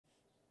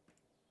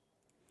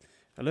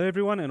Hello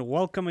everyone and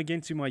welcome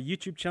again to my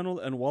YouTube channel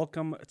and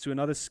welcome to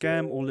another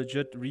scam or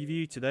legit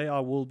review. Today I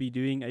will be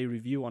doing a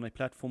review on a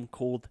platform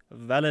called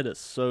Validus.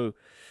 So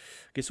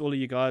I guess all of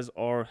you guys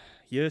are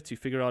here to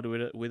figure out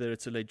whether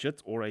it's a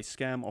legit or a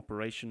scam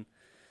operation.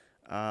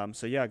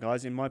 So yeah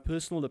guys, in my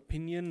personal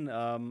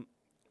opinion,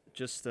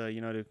 just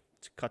to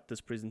cut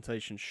this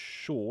presentation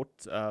short,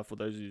 for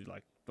those who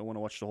don't want to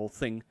watch the whole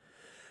thing,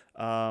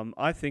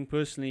 I think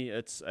personally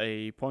it's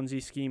a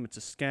Ponzi scheme, it's a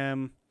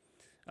scam.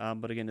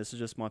 But again, this is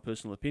just my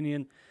personal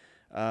opinion.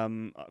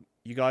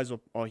 You guys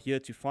are here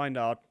to find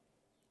out,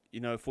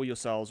 for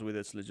yourselves whether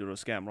it's legit or a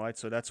scam, right?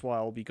 So that's why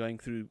I'll be going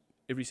through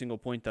every single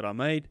point that I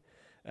made,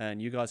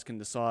 and you guys can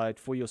decide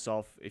for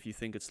yourself if you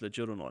think it's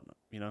legit or not.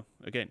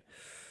 Again,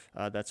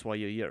 that's why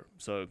you're here.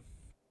 So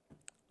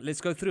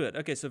let's go through it.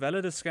 Okay, so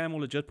valid as scam or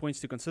legit points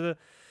to consider.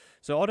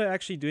 So are they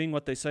actually doing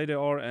what they say they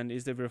are, and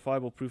is there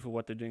verifiable proof of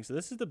what they're doing? So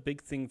this is the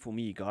big thing for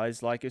me,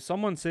 guys. Like if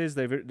someone says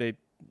they're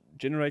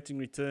generating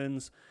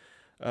returns,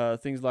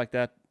 things like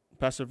that,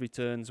 passive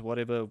returns,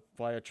 whatever,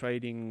 via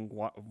trading,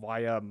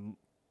 via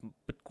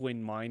Bitcoin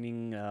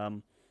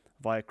mining,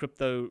 via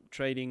crypto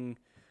trading.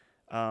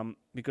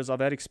 Because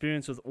I've had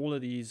experience with all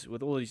of these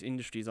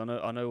industries. I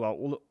know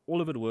how all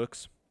of it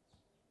works.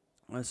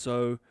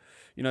 So,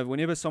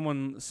 whenever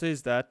someone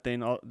says that,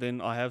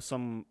 then I have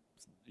some,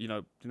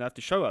 then they have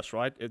to show us,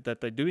 right, that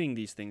they're doing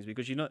these things,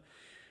 because you're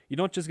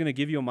not just going to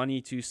give your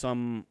money to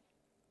some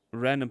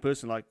random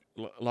person. Like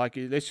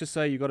let's just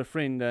say you got a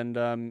friend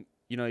and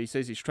he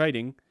says he's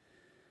trading.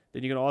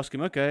 Then you're gonna ask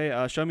him,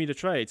 okay, show me the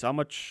trades.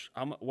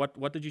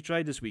 What did you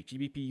trade this week?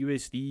 GBP,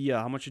 USD.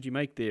 How much did you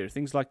make there?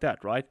 Things like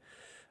that, right?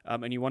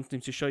 And you want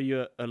him to show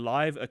you a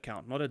live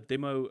account, not a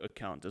demo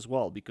account as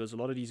well, because a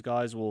lot of these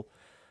guys will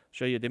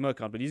show you a demo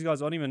account, but these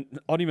guys aren't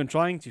even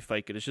trying to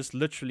fake it. It's just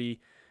literally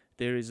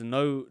there's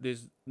no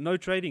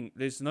trading.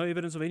 There's no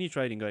evidence of any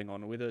trading going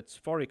on, whether it's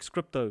forex,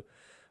 crypto,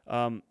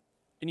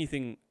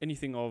 anything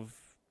of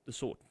the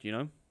sort,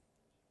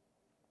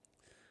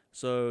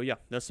 So yeah,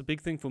 that's a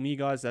big thing for me,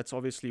 guys. That's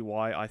obviously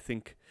why I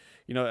think,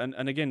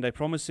 and again, they're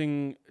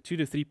promising 2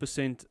 to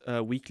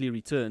 3% weekly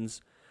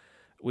returns,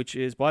 which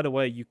is, by the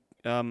way,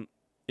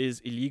 is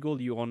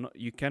illegal.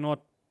 You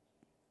cannot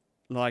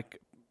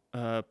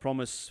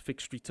promise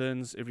fixed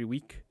returns every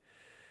week,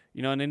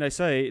 and then they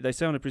say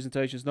on the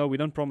presentations, no, we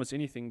don't promise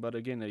anything. But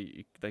again,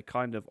 they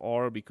kind of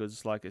are,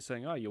 because like they're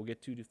saying, oh, you'll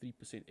get 2 to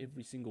 3%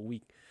 every single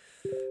week,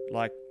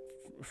 like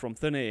from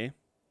thin air.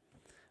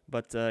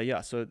 But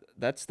yeah, so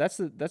that's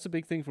a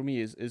big thing for me.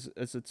 Is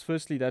it's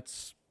firstly,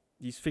 that's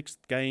these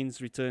fixed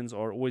gains returns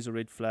are always a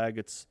red flag.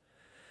 It's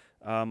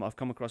I've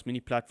come across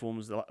many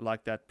platforms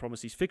like that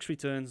promise these fixed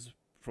returns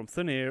from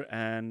thin air,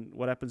 and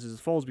what happens is it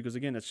falls, because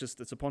again, it's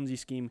a Ponzi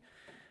scheme,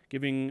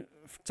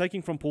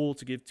 taking from Paul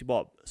to give to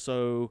Bob.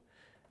 So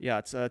yeah,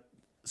 it's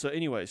so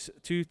anyways,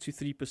 2 to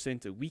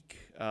 3% a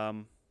week,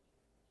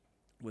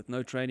 with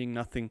no trading,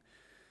 nothing.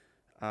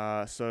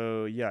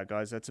 So yeah,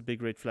 guys, that's a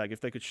big red flag.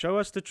 If they could show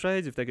us the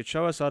trades, if they could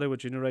show us how they were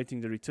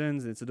generating the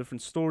returns, it's a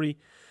different story.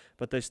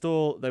 But they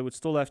would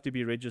still have to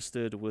be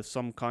registered with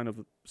some kind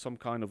of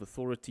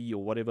authority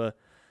or whatever,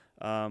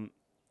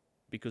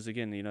 because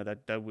again,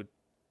 that would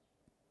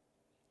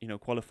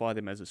qualify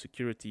them as a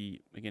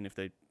security. Again, if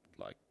they're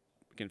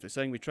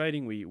saying we're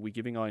trading, we're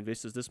giving our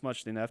investors this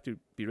much, then they have to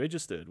be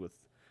registered with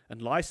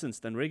and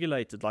licensed and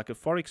regulated, like a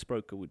forex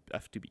broker would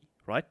have to be,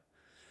 right?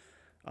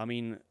 I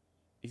mean,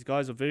 these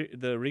guys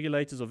the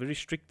regulators are very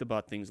strict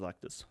about things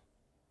like this.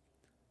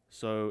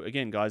 So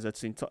again, guys,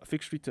 that's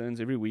fixed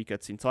returns every week.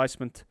 That's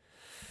enticement,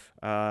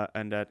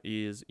 and that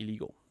is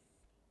illegal,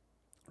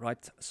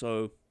 right?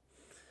 So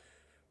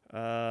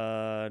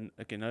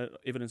okay, no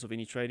evidence of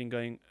any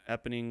trading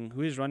happening.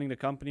 Who is running the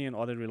company, and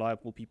are they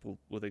reliable people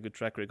with a good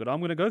track record?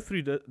 I'm going to go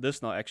through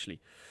this now, actually.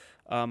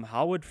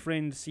 Howard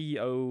Friend,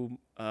 CEO,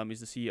 is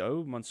the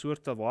CEO. Mansoor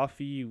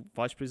Tawafi,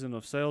 Vice President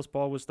of Sales.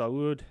 Parwas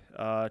Dawood,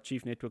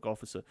 Chief Network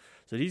Officer.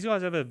 So these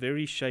guys have a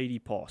very shady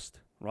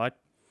past, right?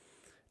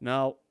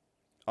 Now,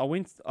 I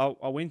went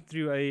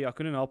through I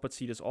couldn't help but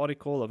see this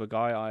article of a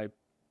guy.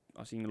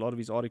 I've seen a lot of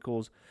his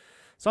articles.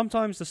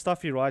 Sometimes the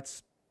stuff he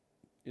writes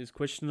is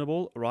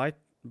questionable, right?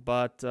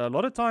 But a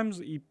lot of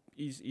times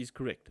he's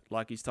correct.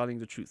 Like, he's telling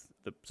the truth.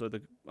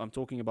 I'm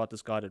talking about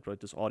this guy that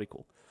wrote this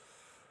article,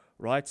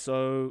 right?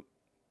 So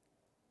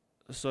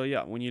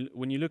yeah, when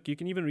you look, you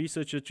can even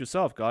research it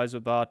yourself, guys,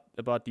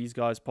 about these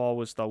guys,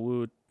 Parwas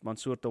Dawood,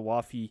 Mansoor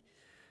Tawafi,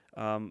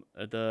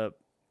 the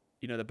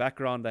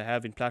background they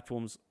have in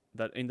platforms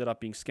that ended up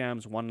being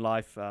scams. One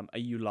Life,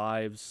 AU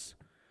Lives,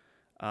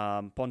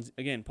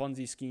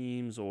 Ponzi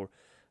schemes, or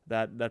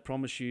that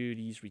promise you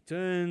these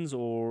returns,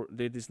 or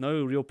there's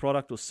no real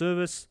product or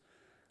service.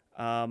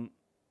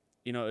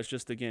 It's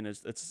just, again,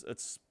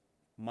 it's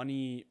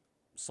money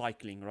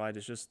cycling, right?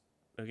 It's just,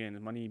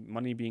 again,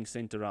 money being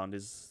sent around.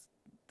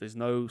 There's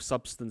no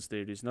substance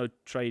there. There's no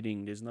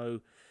trading. There's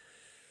no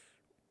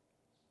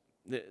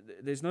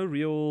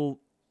real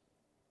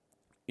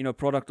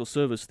product or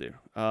service there,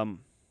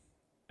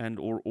 and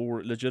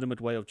or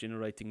legitimate way of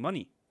generating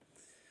money.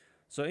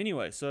 So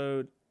anyway,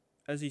 so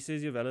as he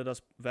says here,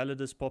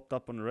 Validus popped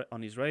up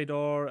on his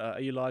radar.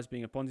 AULI's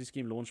being a Ponzi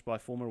scheme launched by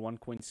former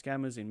OneCoin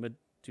scammers in mid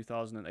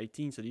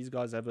 2018. So these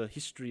guys have a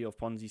history of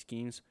Ponzi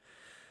schemes.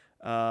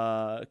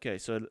 Okay,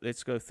 so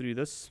let's go through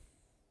this.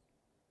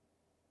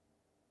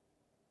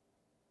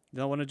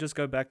 Now I want to just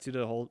go back to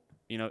the whole,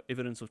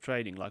 evidence of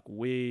trading. Like,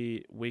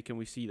 where can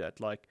we see that?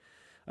 Like,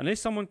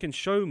 unless someone can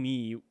show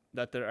me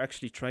that they're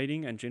actually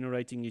trading and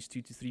generating these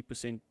 2 to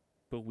 3%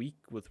 per week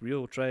with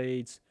real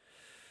trades,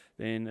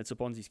 then it's a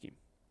Ponzi scheme.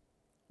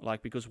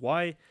 Like, because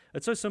why?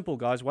 It's so simple,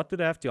 guys. What do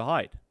they have to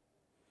hide?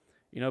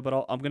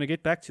 But I'm going to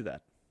get back to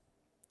that,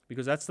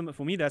 because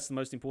for me that's the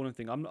most important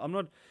thing. I'm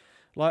not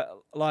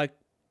like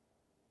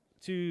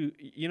to,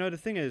 the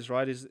thing is,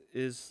 right,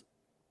 is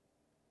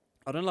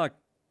I don't like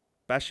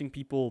bashing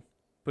people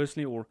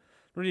personally, or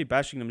not really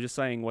bashing them, just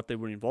saying what they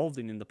were involved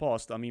in the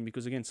past. I mean,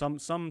 because again,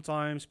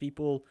 sometimes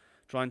people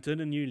try and turn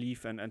a new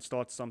leaf and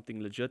start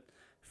something legit.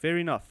 Fair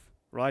enough,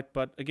 right?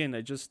 But again,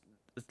 it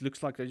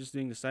looks like they're just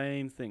doing the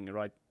same thing,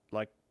 right?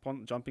 Like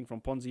jumping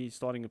from Ponzi,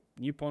 starting a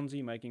new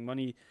Ponzi, making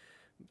money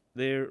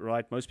there,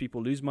 right? Most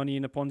people lose money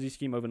in a Ponzi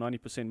scheme, over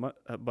 90%,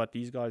 but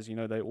these guys,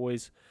 they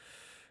always,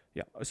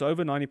 so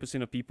over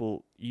 90% of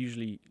people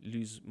usually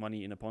lose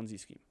money in a Ponzi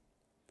scheme.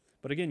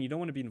 But again, you don't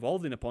want to be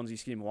involved in a Ponzi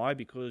scheme. Why?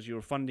 Because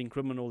you're funding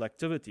criminal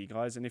activity,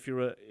 guys. And if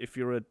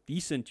you're a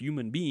decent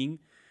human being,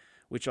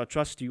 which I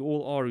trust you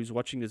all are who's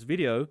watching this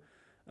video,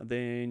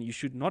 then you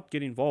should not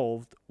get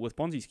involved with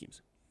Ponzi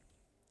schemes,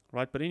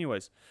 right? But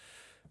anyways,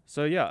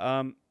 so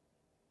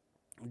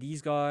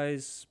these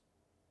guys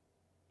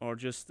are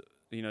just,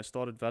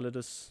 started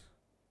Validus.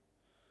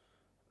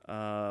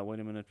 Wait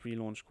a minute,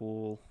 pre-launch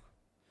call.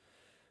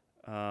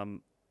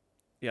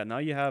 Now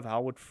you have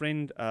Howard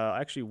Friend. I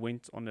actually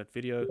went on that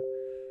video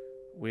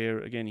where,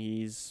 again,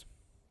 he's...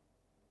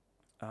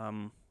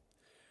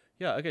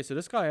 okay, so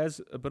this guy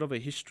has a bit of a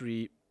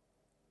history,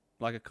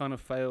 like a kind of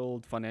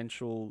failed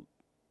financial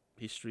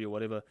history or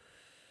whatever.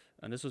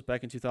 And this was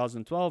back in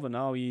 2012, and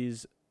now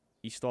he's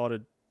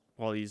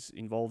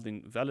involved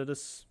in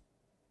Validus.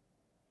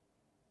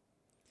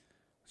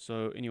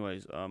 So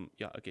anyways,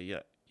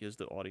 here's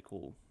the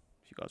article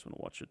if you guys want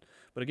to watch it.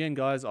 But again,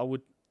 guys, I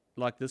would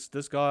like this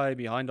guy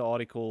behind the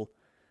article,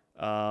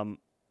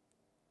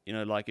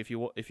 like if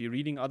you're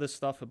reading other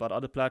stuff about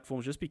other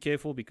platforms, just be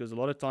careful, because a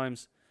lot of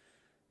times,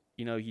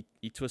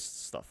 he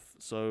twists stuff.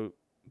 So,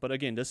 but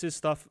again, this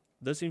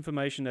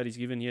information that he's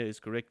given here is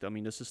correct. I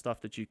mean, this is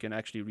stuff that you can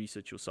actually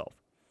research yourself,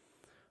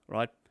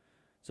 right?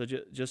 So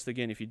just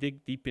again, if you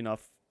dig deep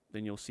enough,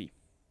 then you'll see.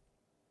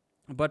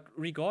 But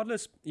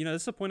regardless, this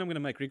is the point I'm going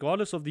to make.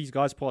 Regardless of these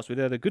guys' past,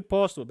 whether they're good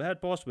past or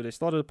bad past, whether they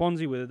started a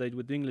Ponzi, whether they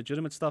were doing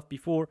legitimate stuff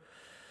before,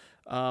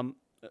 all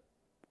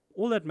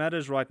that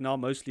matters right now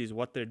mostly is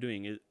what they're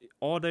doing.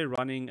 Are they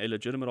running a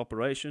legitimate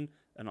operation?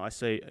 And I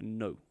say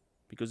no,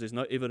 because there's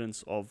no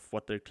evidence of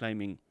what they're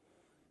claiming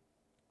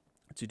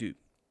to do.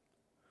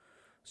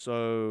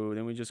 So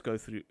then we just go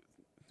through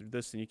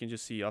this, and you can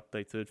just see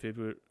update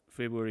 3rd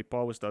February.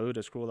 Pawis Daoud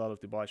has crawled out of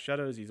Dubai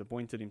shadows. He's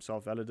appointed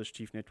himself Validus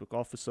Chief Network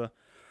Officer.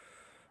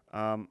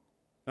 I'm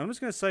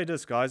just going to say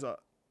this, guys. The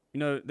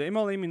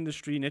MLM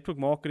industry, network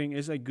marketing,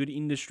 is a good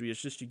industry.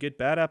 It's just you get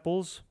bad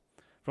apples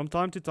from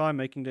time to time,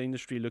 making the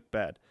industry look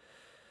bad.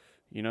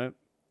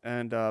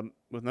 And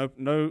with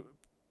no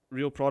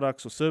real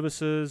products or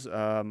services,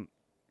 and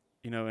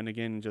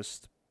again,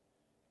 just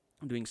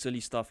doing silly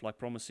stuff like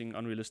promising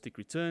unrealistic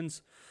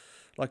returns.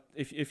 Like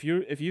if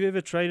you've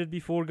ever traded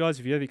before, guys,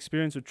 if you have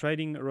experience with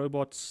trading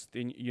robots,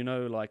 then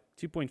like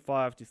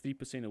 2.5 to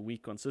 3% a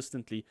week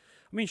consistently.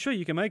 I mean, sure,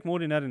 you can make more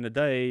than that in a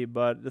day,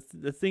 but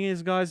the thing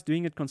is, guys,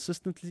 doing it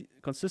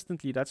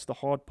consistently, that's the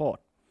hard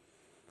part.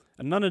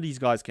 And none of these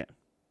guys can.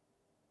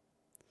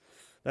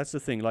 That's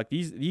the thing. Like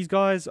these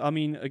guys, I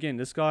mean, again,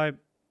 this guy,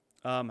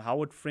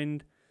 Howard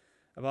Friend,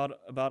 about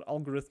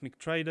algorithmic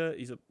trader.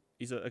 He's an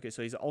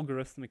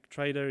algorithmic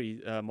trader,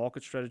 he's a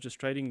market strategist,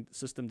 trading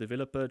system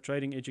developer,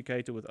 trading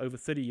educator with over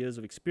 30 years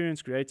of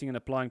experience creating and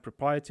applying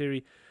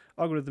proprietary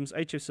algorithms,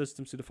 HF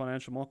systems to the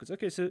financial markets.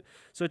 Okay, so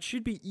it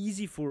should be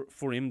easy for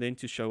him then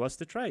to show us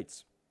the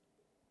trades,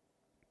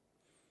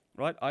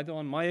 right? Either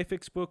on my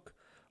FX book,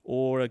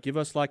 or give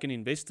us like an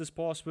investor's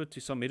password to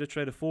some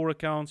MetaTrader 4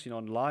 accounts,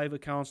 on live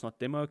accounts, not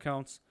demo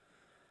accounts,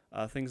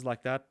 things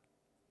like that.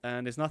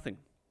 And there's nothing.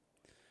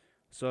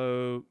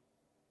 So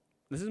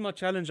this is my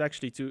challenge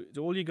actually to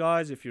all you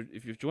guys. If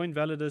you've joined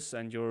Validus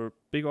and you're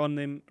big on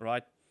them,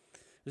 right?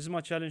 This is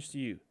my challenge to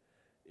you: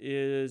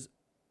 is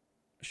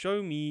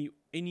show me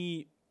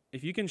any.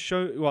 If you can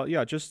show,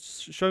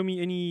 just show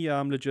me any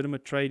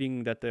legitimate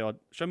trading that they are.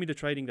 Show me the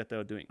trading that they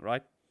are doing,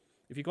 right?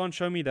 If you can't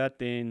show me that,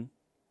 then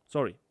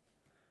sorry,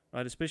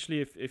 right?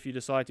 Especially if you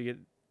decide to get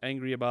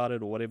angry about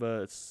it or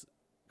whatever. It's,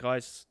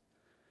 guys,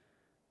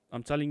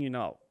 I'm telling you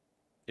now.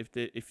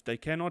 If they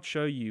cannot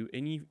show you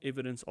any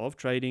evidence of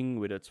trading,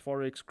 whether it's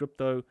forex,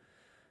 crypto,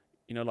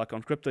 like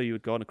on crypto, you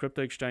would go on a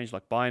crypto exchange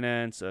like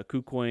Binance,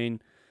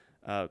 KuCoin,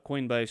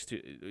 Coinbase.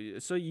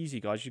 It's so easy,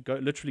 guys. You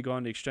literally go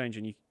on the exchange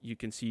and you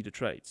can see the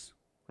trades,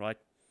 right?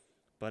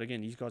 But again,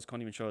 these guys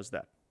can't even show us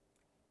that.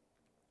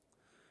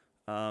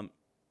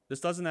 This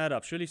doesn't add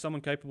up. Surely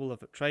someone capable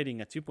of trading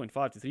at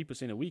 2.5 to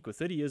 3% a week with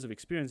 30 years of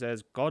experience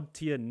has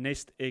god-tier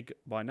nest egg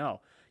by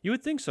now. You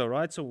would think so,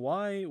 right? So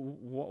why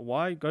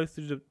go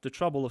through the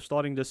trouble of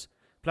starting this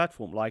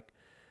platform? Like,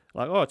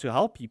 oh, to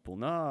help people.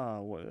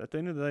 Nah, at the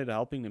end of the day, they're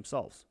helping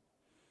themselves.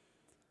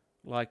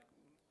 Like,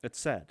 it's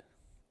sad.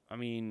 I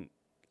mean,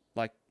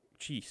 like,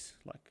 jeez.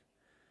 Like,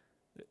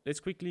 let's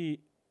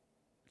quickly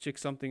check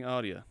something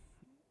out here.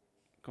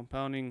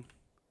 Compounding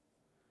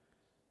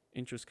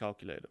interest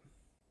calculator.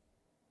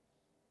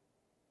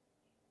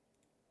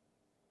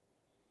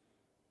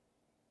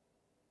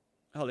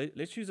 Oh,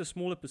 let's use a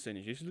smaller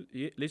percentage.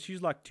 Let's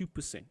use like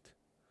 2%.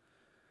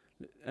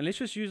 And let's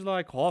just use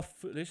like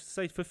half, let's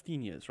say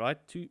 15 years, right?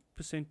 2%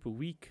 per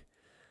week.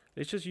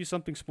 Let's just use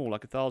something small,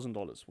 like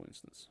 $1,000, for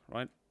instance,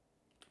 right?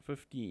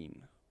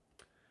 15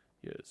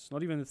 years.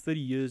 Not even 30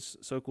 years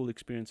so-called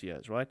experience he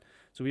has, right?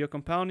 So we are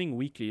compounding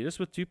weekly. This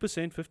with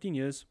 2%, 15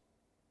 years.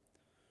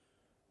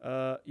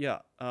 Yeah.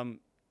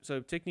 So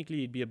technically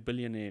he'd be a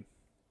billionaire.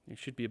 He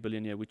should be a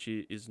billionaire, which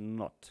he is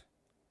not.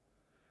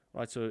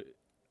 Right, so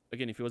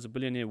again, if he was a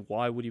billionaire,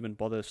 why would he even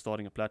bother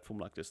starting a platform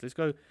like this? Let's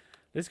go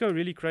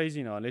really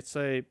crazy now. Let's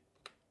say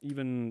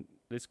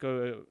let's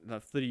go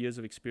 30 years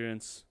of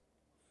experience.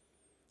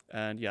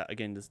 And yeah,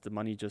 again, the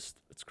money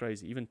it's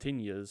crazy. Even 10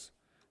 years.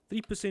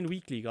 3%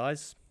 weekly,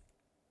 guys.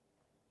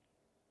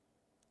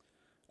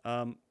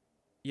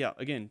 Yeah,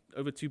 again,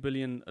 over $2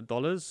 billion.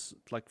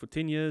 Like for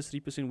 10 years,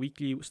 3%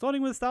 weekly.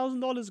 Starting with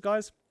 $1,000,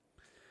 guys.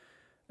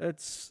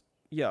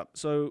 Yeah,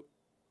 so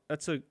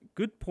that's a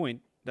good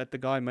point that the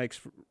guy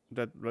makes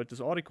that wrote this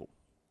article.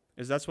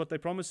 That's what they're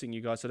promising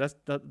you guys. So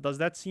does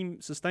that seem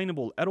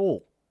sustainable at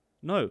all?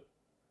 No.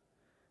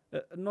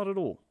 Not at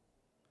all.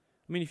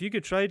 I mean, if you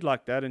could trade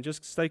like that and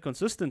just stay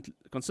consistent,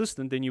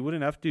 then you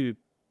wouldn't have to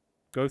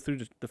go through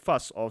the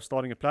fuss of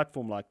starting a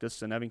platform like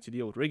this and having to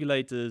deal with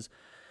regulators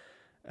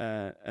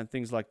and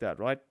things like that,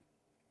 right?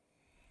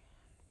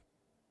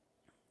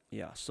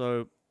 Yeah,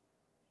 so,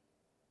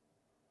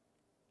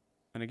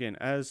 and again,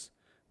 as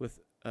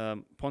with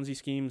Ponzi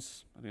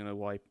schemes, I don't know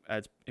why it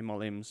adds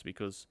MLMs,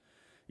 because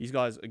these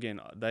guys, again,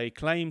 they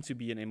claim to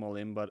be an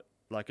MLM, but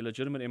like a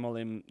legitimate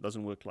MLM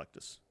doesn't work like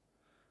this.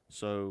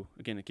 So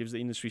again, it gives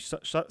the industry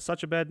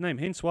such a bad name,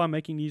 hence why I'm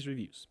making these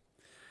reviews.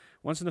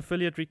 Once an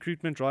affiliate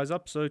recruitment dries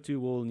up, so too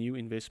will new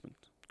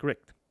investment.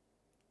 Correct.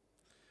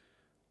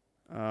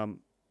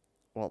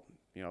 Well,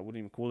 I wouldn't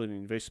even call it an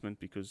investment,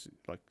 because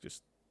like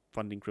just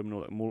funding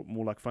criminal,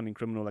 more like funding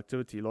criminal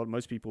activity.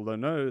 Most people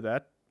don't know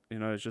that.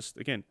 It's just,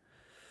 again,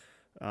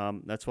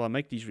 that's why I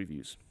make these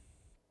reviews.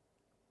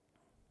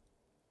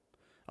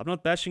 I'm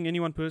not bashing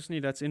anyone personally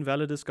that's in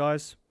Validus,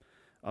 guys.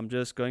 I'm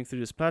just going through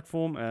this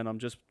platform, and I'm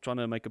just trying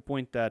to make a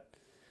point that,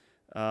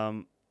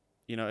 again,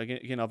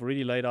 I've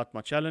already laid out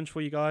my challenge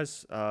for you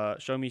guys.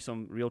 Show me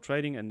some real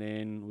trading, and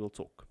then we'll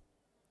talk.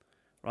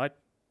 Right?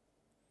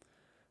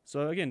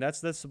 So again,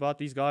 that's about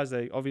these guys.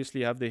 They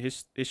obviously have their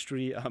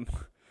history.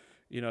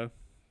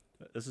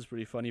 This is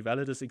pretty funny.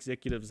 Validus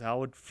executives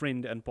Howard,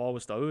 Friend, and Par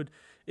with Daoud.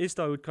 Is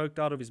Daoud coked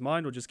out of his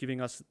mind or just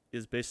giving us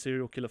his best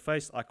serial killer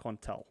face? I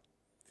can't tell.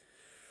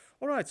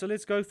 Alright, so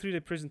let's go through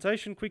the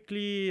presentation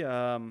quickly. Just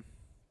want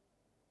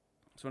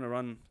to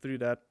run through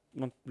that.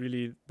 Not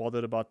really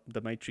bothered about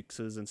the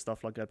matrices and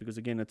stuff like that, because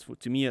again,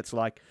 to me, it's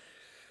like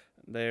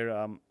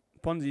they're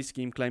Ponzi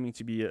scheme claiming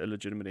to be a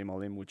legitimate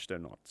MLM, which they're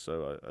not.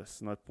 So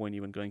it's no point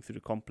even going through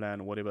the comp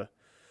plan or whatever,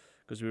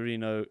 because we already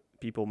know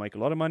people make a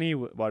lot of money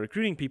by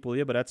recruiting people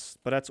here, but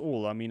that's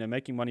all. I mean, they're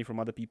making money from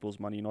other people's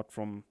money, not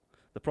from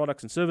the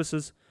products and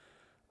services,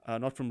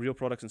 not from real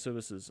products and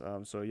services.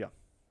 So yeah.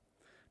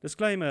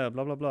 Disclaimer,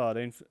 blah, blah, blah.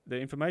 The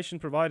information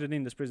provided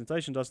in this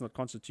presentation does not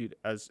constitute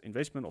as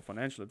investment or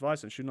financial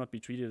advice and should not be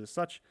treated as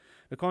such.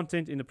 The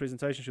content in the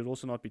presentation should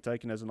also not be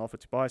taken as an offer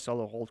to buy, sell,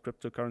 or hold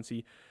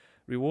cryptocurrency.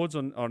 Rewards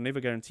are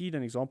never guaranteed,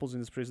 and examples in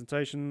this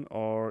presentation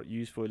are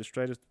used for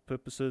illustrative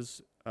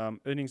purposes.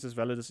 Earnings as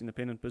Validus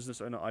independent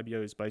business owner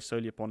IBO is based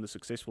solely upon the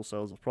successful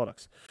sales of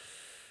products.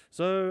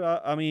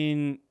 So, I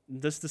mean,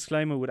 this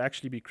disclaimer would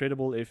actually be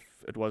credible if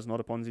it was not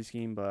a Ponzi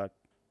scheme, but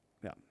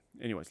yeah.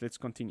 Anyways, let's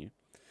continue.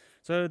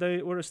 So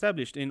they were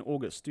established in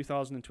August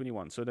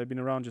 2021. So they've been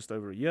around just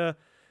over a year.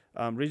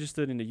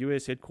 Registered in the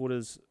US,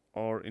 headquarters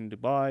are in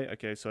Dubai.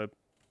 Okay, so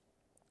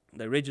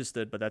they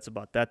registered, but that's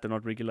about that. They're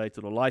not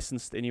regulated or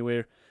licensed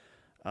anywhere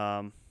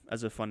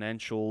as a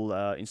financial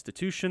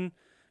institution.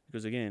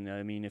 Because again,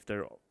 I mean, if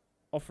they're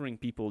offering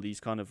people these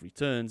kind of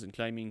returns and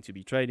claiming to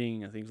be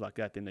trading and things like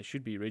that, then they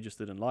should be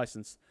registered and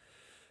licensed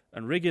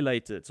and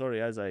regulated,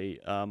 as a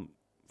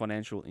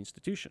financial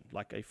institution,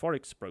 like a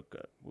forex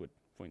broker would,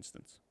 for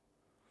instance.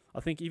 I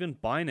think even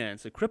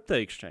Binance, a crypto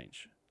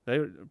exchange,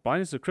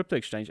 Binance is a crypto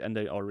exchange, and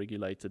they are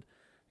regulated.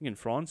 I think in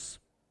France,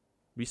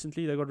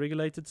 recently they got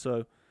regulated. So,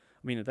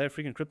 I mean, they're a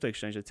freaking crypto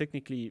exchange. They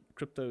technically,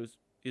 crypto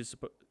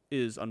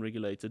is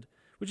unregulated,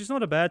 which is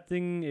not a bad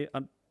thing.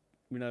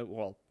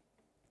 Well,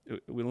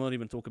 we'll not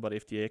even talk about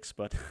FTX,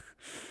 but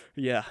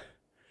yeah.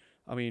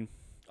 I mean,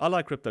 I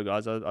like crypto,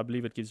 guys. I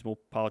believe it gives more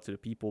power to the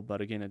people,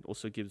 but again, it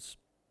also gives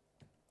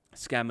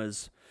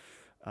scammers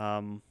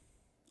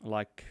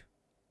like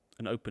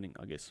an opening,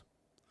 I guess.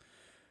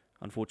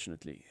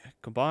 Unfortunately,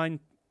 combined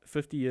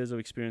 50 years of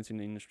experience in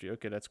the industry.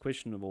 Okay, that's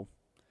questionable.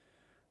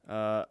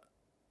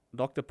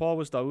 Dr. Paul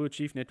was Dawood,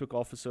 Chief Network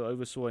Officer,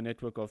 oversaw a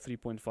network of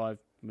 3.5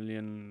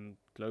 million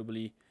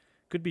globally.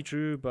 Could be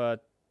true,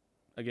 but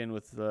again,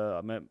 with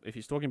if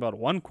he's talking about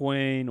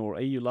OneCoin or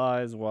AU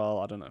Lies, well,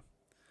 I don't know.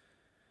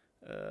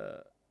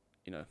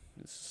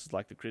 It's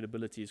like the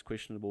credibility is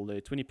questionable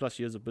there. 20 plus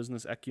years of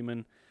business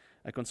acumen,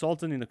 a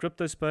consultant in the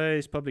crypto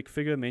space, public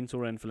figure,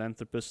 mentor, and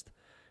philanthropist.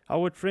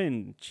 Howard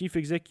Friend, Chief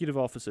Executive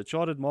Officer,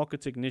 Chartered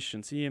Market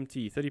Technician,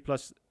 CMT, 30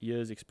 plus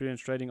years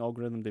experience, trading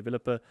algorithm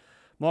developer,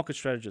 market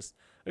strategist.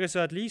 Okay,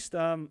 so at least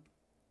I've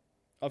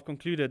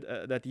concluded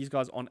that these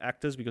guys aren't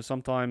actors, because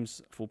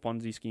sometimes for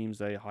Ponzi schemes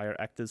they hire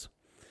actors.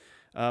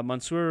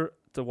 Mansoor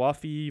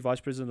Tawafi,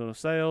 Vice President of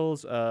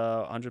Sales,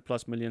 100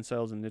 plus million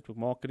sales in network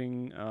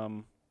marketing.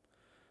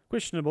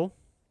 Questionable,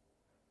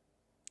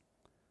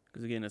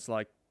 because again, it's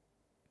like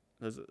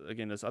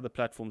there's other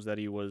platforms that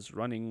he was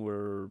running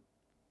were,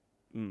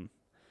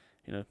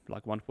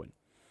 like OneCoin.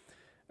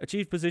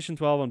 Achieved position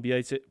 12 on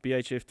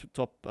BHF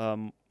top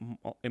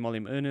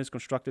MLM earners,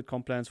 constructed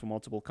comp plans for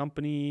multiple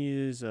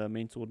companies,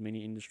 mentored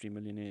many industry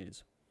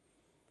millionaires.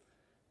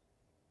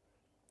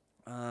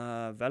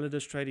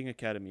 Validus Trading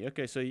Academy.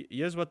 Okay, so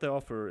here's what they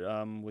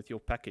offer with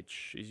your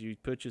package. Is you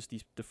purchase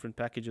these different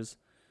packages.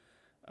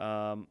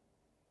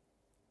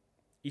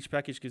 Each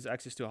package gives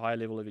access to a higher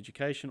level of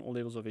education. All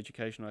levels of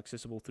education are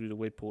accessible through the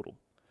web portal.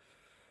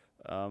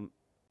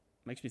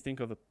 Makes me think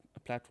of a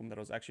platform that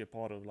I was actually a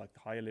part of, like the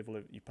higher level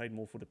of, you paid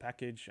more for the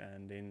package,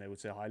 and then they would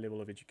say high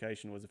level of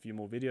education was a few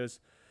more videos.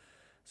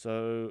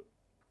 So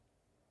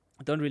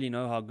I don't really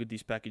know how good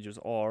these packages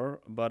are,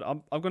 but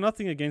I've got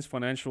nothing against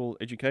financial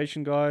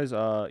education, guys.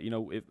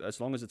 As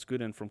long as it's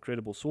good and from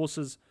credible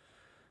sources.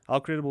 How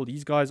credible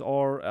these guys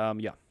are,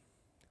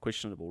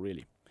 questionable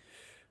really.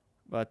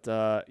 But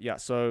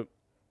so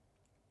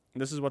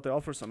this is what they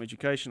offer, some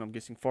education. I'm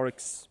guessing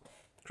forex,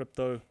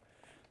 crypto,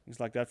 things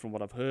like that from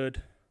what I've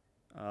heard.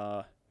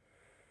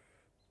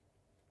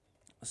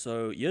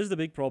 So here's the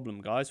big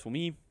problem, guys, for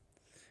me,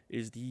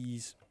 is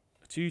these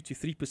 2 to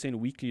 3%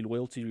 weekly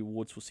loyalty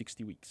rewards for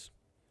 60 weeks,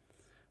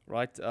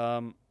 right?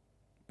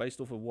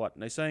 Based off of what?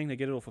 And they're saying they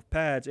get it off of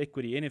pads,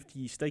 equity,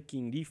 NFT,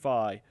 staking, DeFi.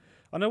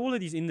 I know all of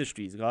these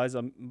industries, guys.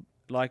 And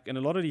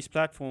a lot of these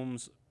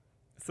platforms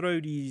throw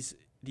these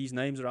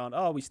names around.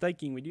 Oh, we're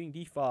staking, we're doing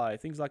DeFi,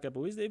 things like that.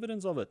 But where's the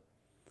evidence of it?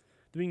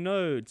 Doing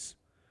nodes,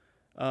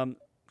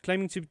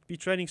 claiming to be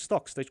trading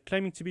stocks. They're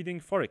claiming to be doing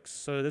forex.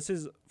 So this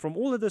is, from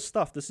all of this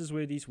stuff, this is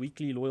where these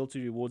weekly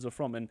loyalty rewards are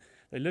from. And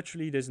they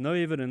literally, there's no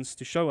evidence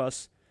to show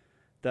us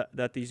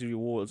that these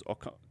rewards are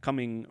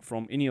coming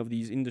from any of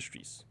these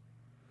industries.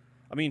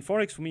 I mean,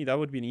 forex for me, that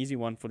would be an easy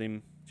one for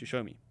them to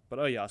show me. But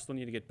I still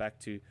need to get back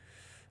to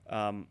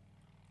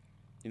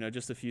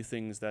just a few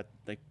things that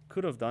they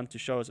could have done to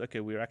show us,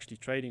 okay, we're actually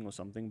trading or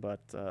something,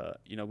 but,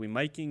 we're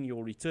making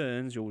your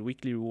returns, your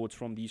weekly rewards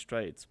from these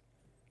trades.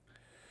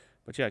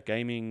 But yeah,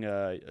 gaming,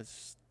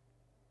 it's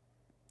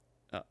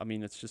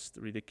just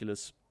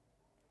ridiculous.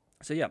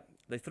 So yeah,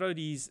 they throw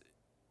these,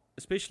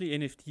 especially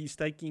NFT,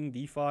 staking,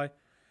 DeFi,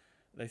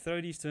 they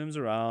throw these terms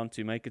around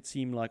to make it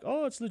seem like,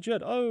 oh, it's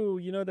legit. Oh,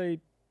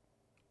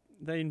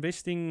 they're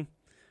investing.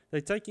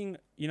 They're taking,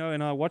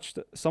 and I watched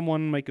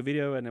someone make a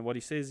video, and what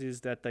he says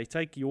is that they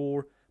take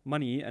your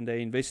money and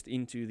they invest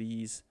into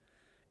these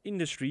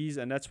industries,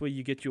 and that's where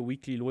you get your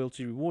weekly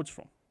loyalty rewards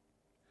from.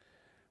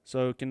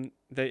 So can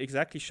they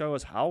exactly show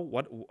us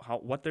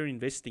what they're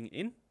investing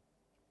in?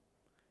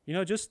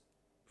 Just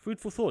food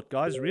for thought,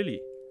 guys,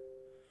 really.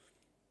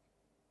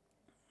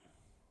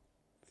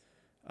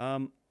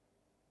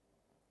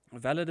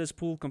 Validus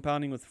pool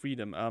compounding with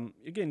freedom.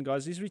 Again,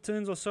 guys, these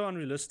returns are so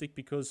unrealistic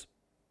because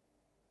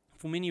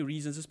for many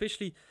reasons,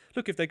 especially,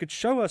 look, if they could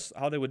show us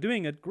how they were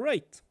doing it,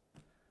 great.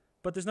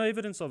 But there's no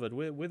evidence of it,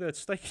 whether it's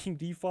staking,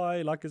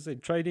 DeFi, like I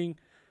said, trading.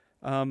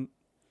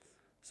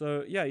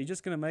 So, yeah, you're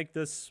just going to make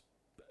this,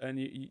 and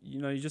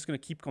you're just going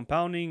to keep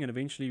compounding, and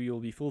eventually you'll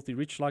be filthy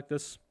rich like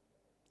this.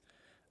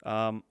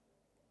 Yeah,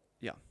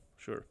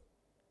 sure.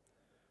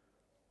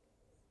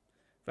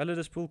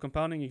 Validus pool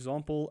compounding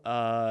example,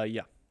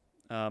 yeah.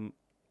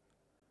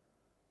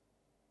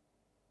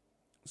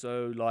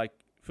 So, like,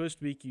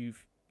 first week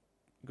you've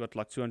got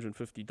like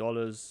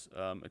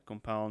 $250. It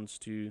compounds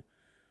to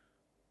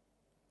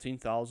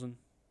 10,000.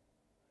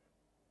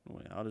 Oh,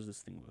 wait, how does this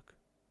thing work?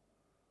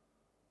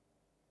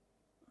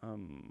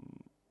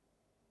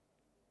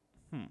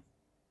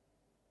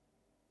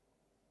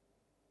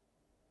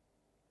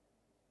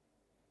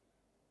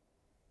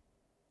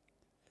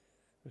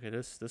 Okay,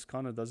 this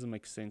kind of doesn't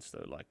make sense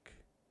though. Like,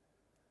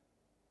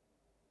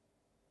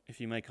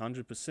 if you make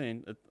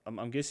 100%,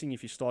 I'm guessing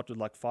if you start with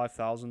like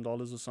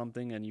 $5,000 or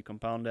something and you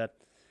compound that,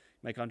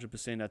 make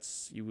 100%,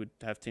 that's, you would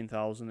have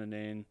 10,000, and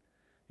then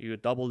you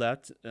would double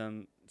that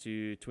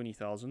to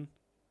 20,000,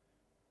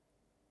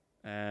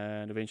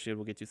 and eventually it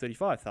will get to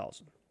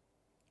 35,000,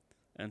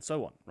 and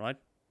so on, right?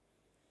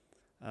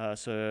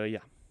 So yeah,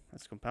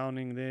 that's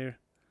compounding there.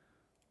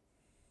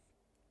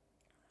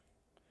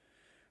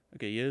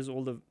 Okay, here's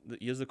all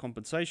here's the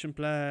compensation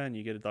plan.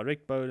 You get a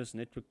direct bonus,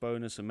 network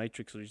bonus, a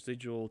matrix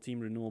residual, team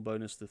renewal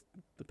bonus, the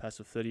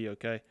passive 30.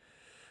 Okay,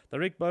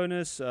 direct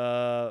bonus,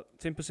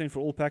 10% for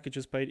all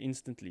packages paid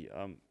instantly.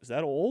 Is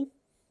that all?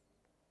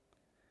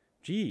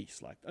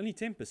 Jeez, like only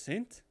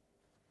 10%?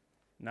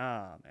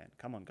 Nah, man,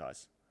 come on,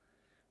 guys.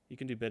 You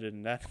can do better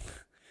than that.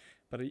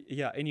 But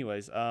yeah,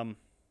 anyways, so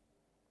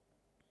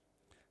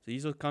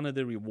these are kind of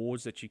the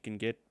rewards that you can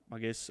get, I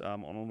guess,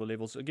 on all the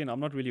levels. Again, I'm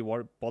not really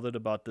bothered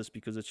about this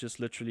because it's just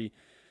literally,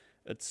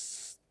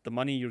 it's the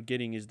money you're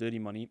getting is dirty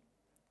money.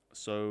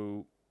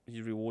 So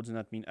these rewards and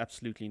that mean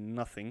absolutely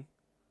nothing.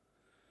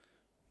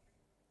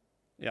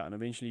 Yeah, and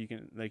eventually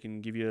they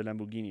can give you a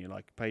Lamborghini,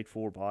 like paid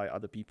for by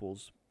other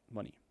people's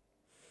money.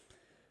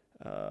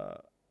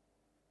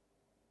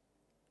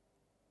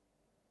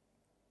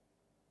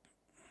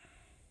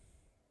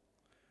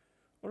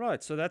 All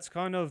right, so that's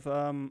kind of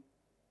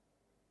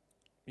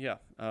yeah.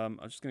 I'm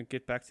just gonna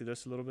get back to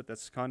this a little bit.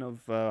 That's kind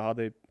of how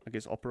they, I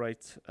guess,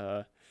 operate.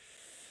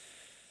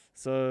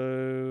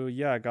 So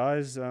yeah,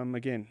 guys.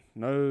 Again,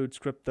 nodes,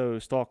 crypto,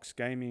 stocks,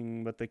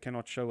 gaming, but they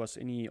cannot show us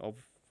any of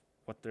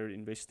what they're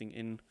investing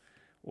in,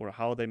 or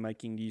how they're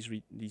making these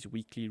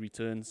weekly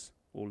returns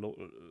or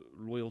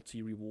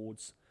loyalty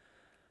rewards.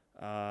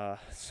 I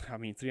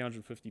mean,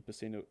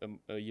 350%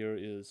 a year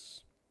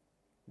is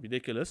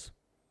ridiculous,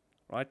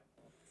 right?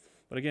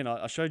 But again,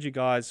 I showed you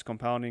guys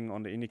compounding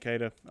on the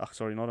indicator.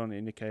 Sorry, not on the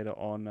indicator,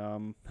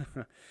 on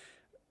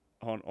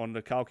on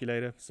the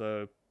calculator.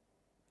 So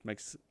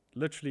makes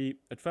literally,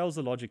 it fails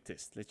the logic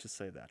test. Let's just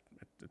say that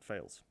it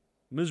fails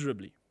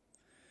miserably.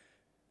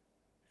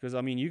 Because I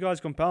mean, you guys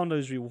compound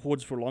those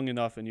rewards for long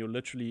enough, and you're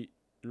literally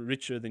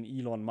richer than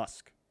Elon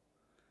Musk.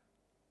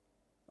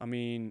 I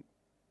mean,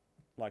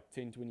 like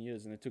 10, 20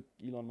 years, and it took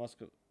Elon Musk.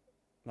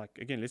 Like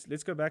again,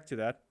 let's go back to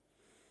that.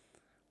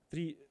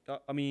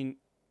 I mean.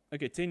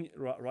 Okay,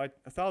 right,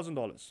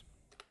 $1,000.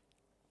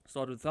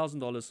 Start with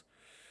 $1,000.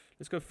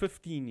 Let's go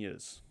 15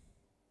 years.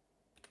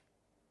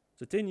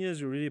 So 10 years,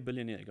 you're really a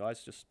billionaire,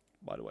 guys. Just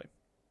by the way.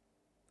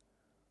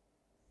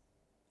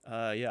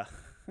 Yeah.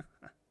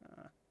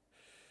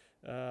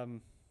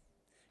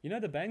 You know,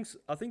 the banks.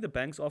 I think the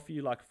banks offer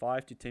you like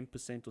 5 to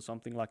 10% or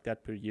something like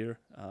that per year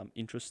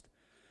interest.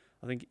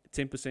 I think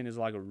 10% is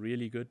like a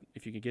really good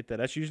if you can get that.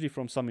 That's usually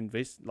from some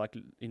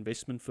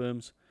investment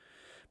firms.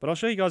 But I'll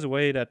show you guys a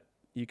way that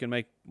you can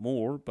make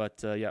more,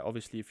 but yeah,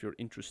 obviously if you're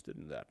interested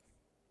in that.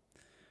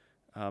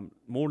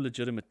 More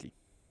legitimately,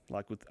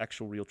 like with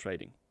actual real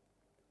trading.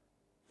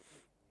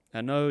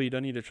 And no, you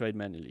don't need to trade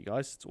manually,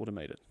 guys. It's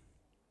automated.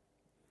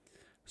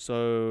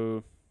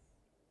 So,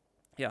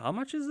 yeah, how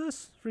much is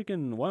this?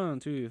 Freaking 1,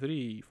 2,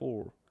 3,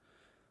 4.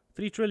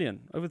 3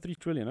 trillion. Over 3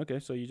 trillion. Okay,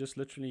 so you just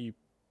literally,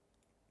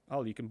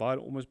 oh, you can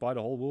almost buy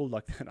the whole world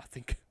like that, I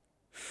think.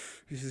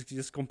 You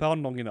just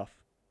compound long enough.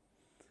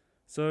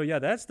 So yeah,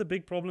 that's the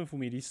big problem for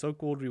me, these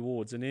so-called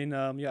rewards. And then,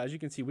 yeah, as you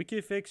can see,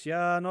 WikiFX,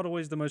 yeah, not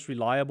always the most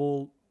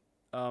reliable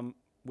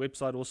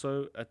website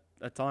also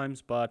at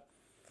times. But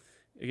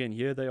again,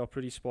 here they are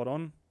pretty spot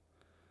on.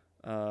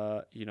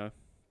 You know,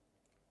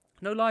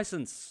 no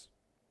license.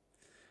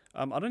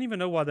 I don't even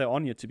know why they're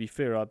on here, to be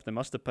fair. They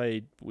must have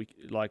paid,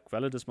 like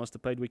Validus must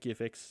have paid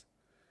WikiFX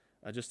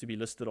just to be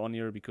listed on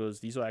here,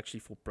 because these are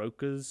actually for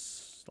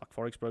brokers, like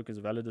forex brokers.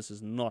 Validus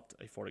is not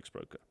a forex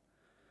broker.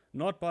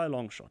 Not by a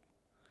long shot.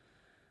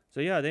 So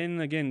yeah, then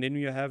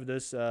you have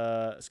this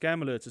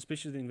scam alerts,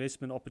 especially the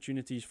investment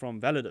opportunities from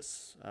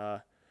Validus.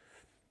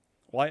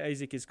 Why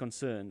ASIC is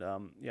concerned,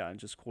 yeah, and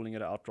just calling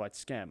it an outright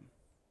scam.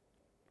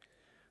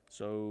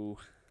 So,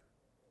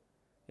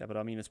 yeah, but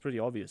I mean, it's pretty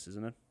obvious,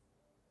 isn't it?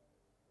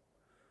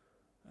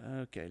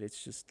 Okay,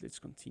 let's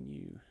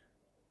continue.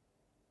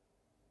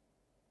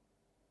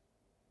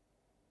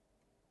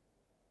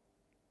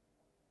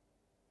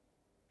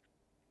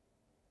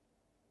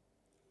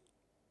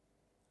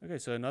 Okay,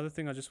 so another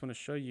thing I just want to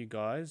show you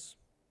guys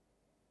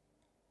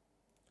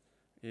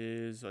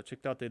is I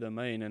checked out their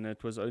domain, and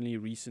it was only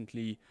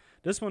recently.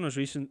 This one was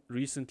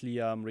recently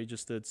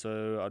registered.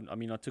 So I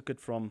mean, I took it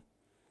from,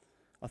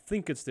 I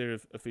think it's their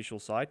official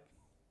site.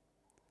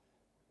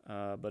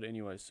 But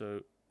anyway,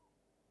 so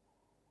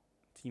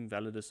Team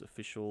Validus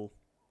official.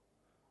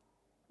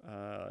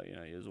 You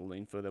know, here's all the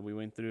info that we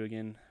went through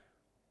again.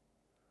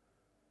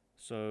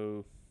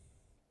 So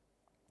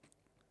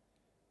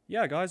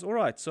yeah, guys. All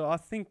right. So I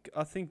think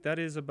that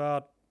is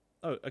about.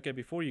 Oh, okay.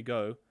 Before you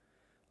go,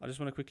 I just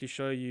want to quickly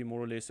show you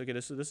more or less. Okay,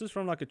 this is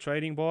from like a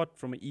trading bot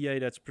from an EA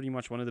that's pretty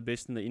much one of the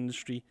best in the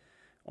industry.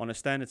 On a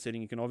standard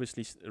setting, you can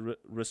obviously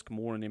risk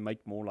more and then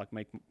make more, like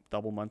make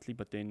double monthly,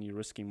 but then you're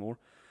risking more.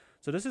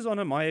 So this is on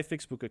a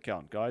MyFXbook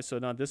account, guys. So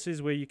now this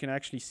is where you can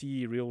actually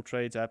see real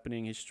trades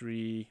happening,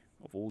 history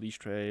of all these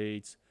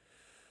trades.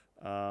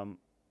 You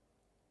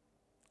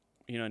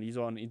know, these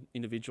are on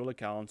individual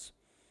accounts.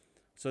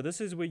 So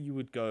this is where you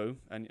would go,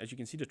 and as you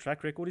can see, the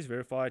track record is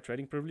verified,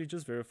 trading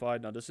privileges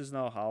verified. Now this is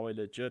now how a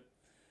legit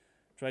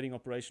trading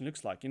operation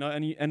looks like, you know.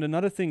 And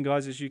another thing,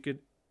 guys, is you could,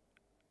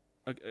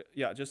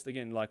 yeah, just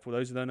again, like for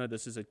those who don't know,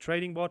 this is a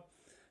trading bot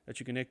that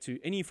you connect to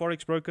any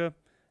forex broker,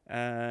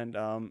 and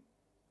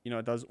you know,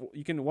 it does.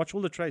 You can watch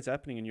all the trades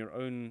happening in your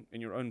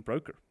own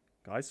broker,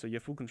 guys. So you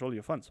have full control of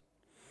your funds.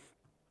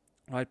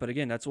 Right, but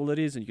again, that's all it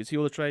is, and you can see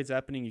all the trades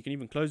happening. You can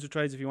even close the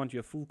trades if you want. You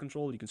have full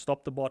control. You can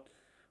stop the bot,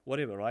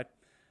 whatever, right?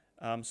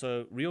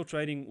 So real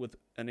trading with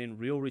and then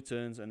real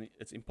returns, and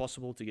it's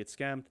impossible to get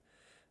scammed.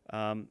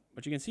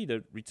 But you can see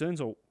the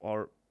returns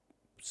are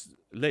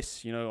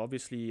less. You know,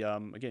 obviously,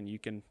 again, you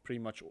can pretty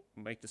much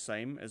make the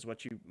same as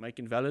what you make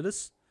in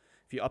Validus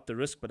if you up the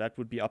risk, but that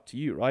would be up to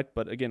you, right?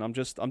 But again, I'm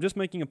just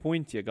making a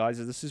point here,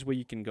 guys. This is where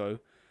you can go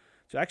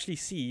to actually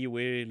see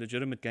where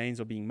legitimate gains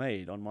are being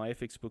made on my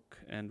FX book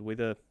and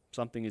whether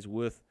something is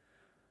worth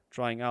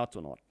trying out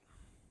or not.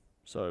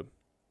 So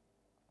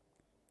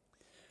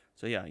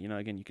yeah, you know,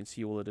 again, you can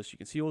see all of this. You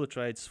can see all the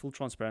trades, full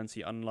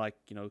transparency, unlike,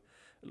 you know,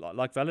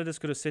 like Validus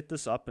could have set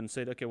this up and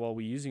said, okay, well,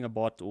 we're using a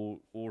bot or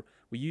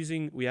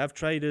we have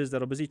traders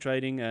that are busy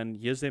trading and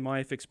here's their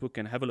MyFX book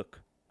and have a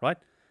look, right?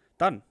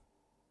 Done.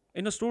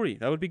 End of story.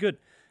 That would be good.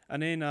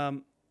 And then,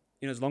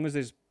 you know, as long as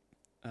there's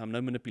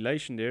no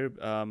manipulation there,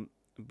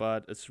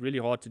 but it's really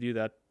hard to do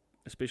that,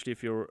 especially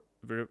if your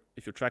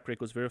track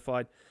record is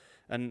verified,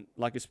 and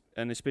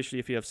especially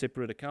if you have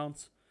separate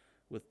accounts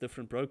with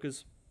different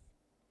brokers.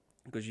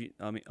 Because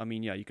I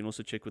mean, yeah, you can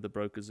also check with the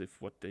brokers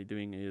if what they're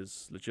doing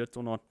is legit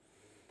or not.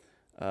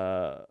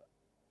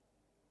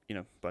 You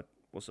know, but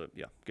also,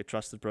 yeah, get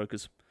trusted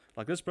brokers.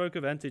 Like this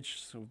broker,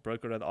 Vantage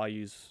broker that I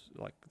use,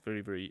 like very,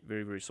 very,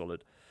 very, very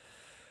solid.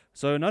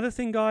 So another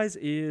thing, guys,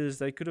 is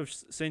they could have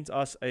sent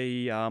us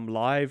a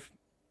live,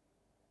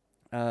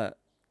 an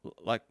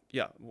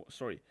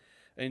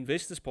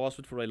investor's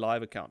password for a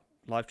live account,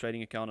 live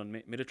trading account on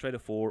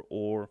MetaTrader 4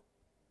 or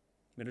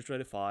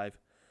MetaTrader 5.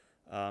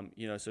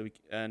 You know, so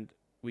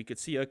we could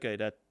see, okay,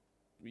 that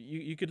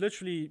you could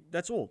literally,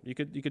 that's all. You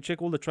could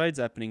check all the trades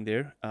happening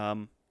there.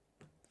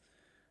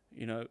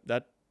 You know,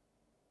 that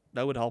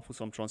would help with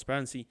some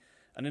transparency.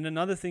 And then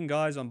another thing,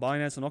 guys, on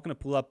Binance, I'm not going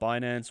to pull up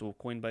Binance or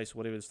Coinbase or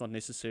whatever. It's not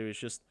necessary. It's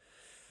just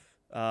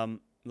a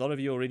lot of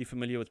you are already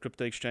familiar with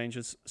crypto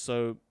exchanges.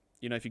 So,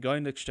 you know, if you go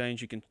in the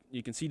exchange, you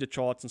can see the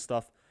charts and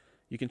stuff.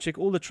 You can check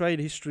all the trade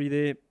history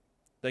there.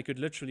 They could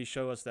literally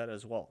show us that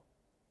as well.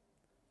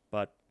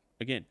 But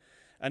again,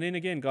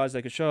 guys,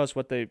 they could show us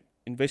what they're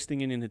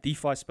investing in the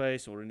DeFi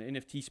space or in the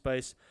NFT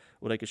space,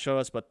 or they could show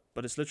us, but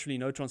it's literally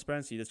no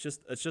transparency. It's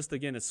just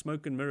again, it's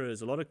smoke and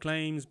mirrors. A lot of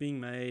claims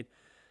being made,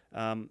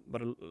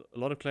 but a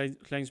lot of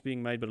claims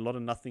being made, but a lot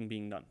of nothing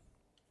being done,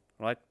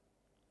 right?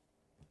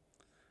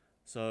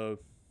 So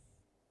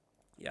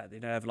yeah, they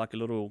have like a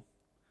little,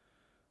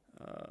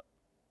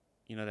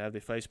 you know, they have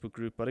their Facebook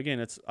group, but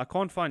again, I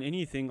can't find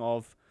anything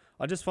of.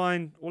 I just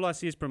find all I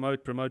see is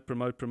promote,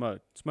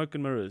 smoke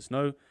and mirrors.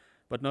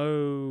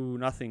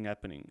 Nothing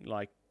happening.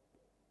 Like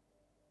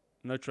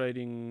no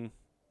trading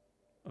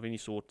of any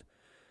sort.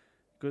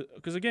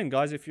 Because again,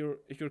 guys, if you're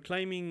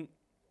claiming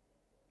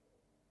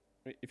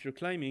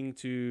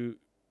to,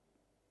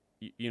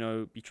 you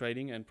know, be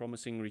trading and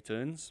promising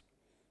returns,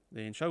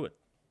 then show it.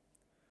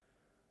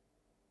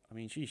 I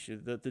mean, sheesh,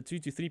 the 2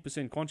 to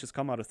 3% can't just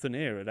come out of thin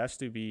air. It has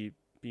to be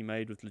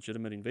made with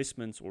legitimate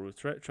investments or with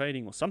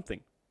trading or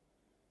something.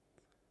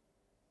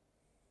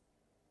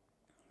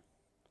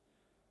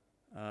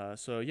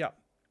 So yeah,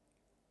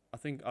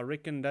 I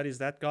reckon that is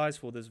that, guys,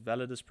 for this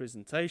Validus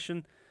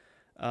presentation.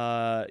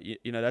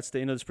 You know, that's the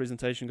end of this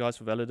presentation, guys,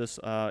 for Validus.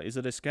 Is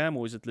it a scam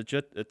or is it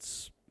legit?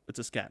 It's a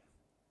scam.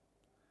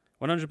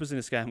 100% a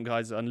scam,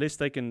 guys, unless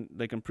they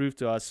can prove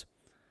to us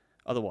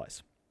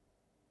otherwise,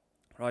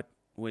 right?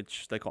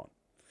 Which they can't.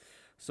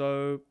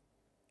 So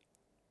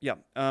yeah,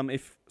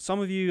 if some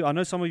of you, I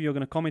know some of you are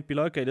going to comment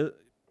below, okay,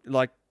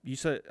 like you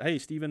say, hey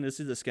Stephen, this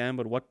is a scam,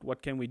 but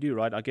what can we do,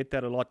 right? I get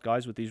that a lot,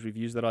 guys, with these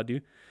reviews that I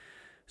do.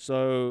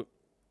 So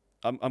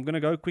I'm going to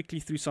go quickly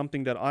through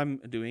something that I'm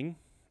doing,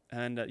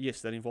 and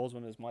yes, that involves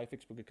one of my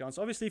Facebook accounts.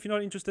 Obviously, if you're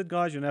not interested,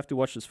 guys, you don't have to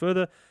watch this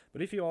further,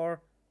 but if you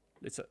are,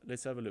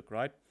 let's have a look,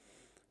 right?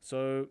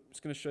 So I'm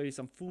just going to show you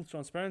some full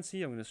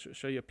transparency. I'm going to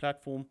show you a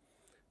platform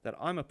that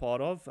I'm a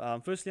part of.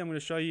 Firstly, I'm going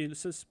to show you,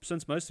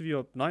 since most of you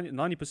are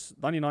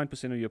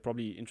 99% of you are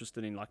probably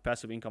interested in like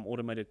passive income,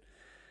 automated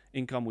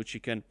income, which you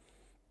can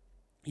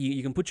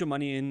put your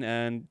money in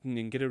and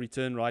get a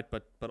return, right?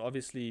 But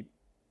obviously,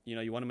 you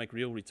know, you want to make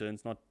real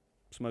returns, not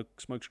smoke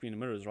screen and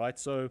mirrors, right?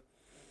 So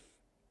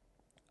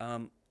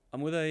I'm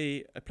with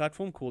a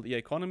platform called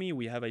Eaconomy.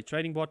 We have a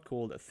trading bot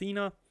called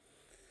Athena,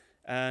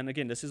 and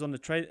again, this is on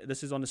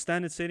the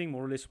standard setting,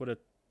 more or less what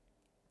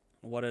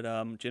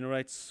it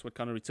generates, what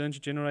kind of returns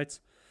it generates.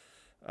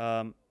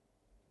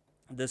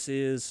 This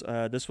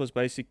was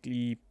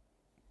basically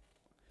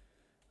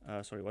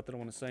sorry, what did I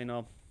want to say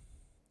now?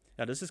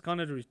 Yeah, this is kind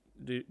of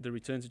the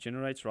returns it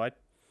generates, right?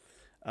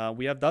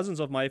 We have dozens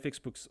of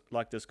MyFX books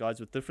like this, guys,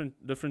 with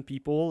different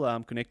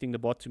people connecting the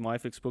bot to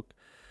MyFX book,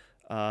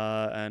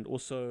 and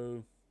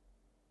also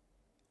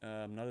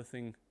another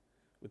thing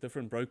with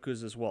different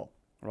brokers as well,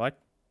 right?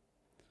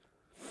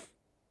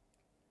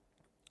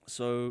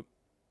 So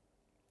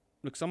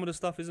look, some of the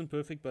stuff isn't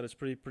perfect, but it's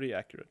pretty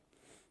accurate.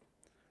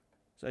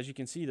 So as you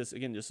can see, this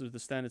again, this is the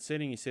standard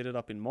setting. He set it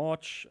up in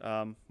March.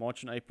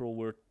 March and April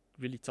were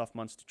really tough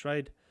months to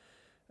trade.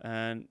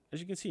 And as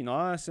you can see,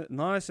 nice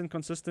and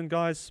consistent,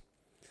 guys.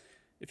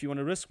 If you want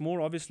to risk more,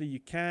 obviously you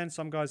can.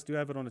 Some guys do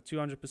have it on a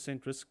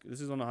 200% risk.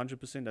 This is on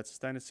 100%. That's a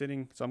standard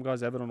setting. Some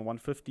guys have it on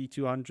 150,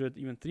 200,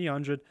 even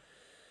 300.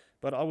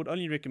 But I would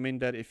only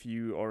recommend that if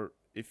you are,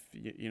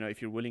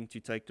 if you're willing to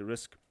take the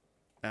risk.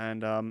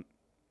 And I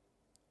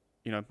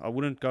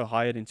wouldn't go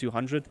higher than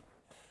 200.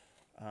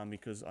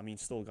 Because, I mean,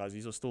 still, guys,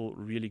 these are still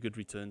really good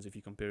returns if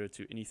you compare it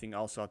to anything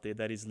else out there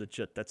that is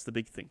legit. That's the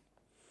big thing,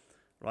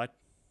 right?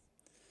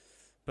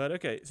 But,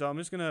 okay, so I'm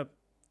just going to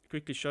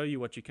quickly show you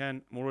what you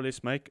can more or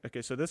less make.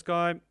 Okay, so this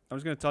guy, I'm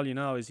just going to tell you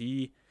now, is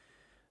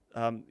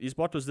his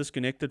bot was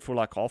disconnected for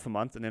like half a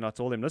month, and then I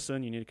told him,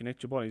 listen, you need to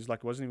connect your bot. He's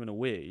like, wasn't even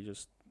aware.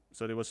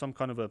 So there was some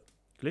kind of a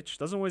glitch.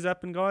 Doesn't always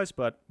happen, guys,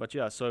 but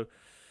yeah, so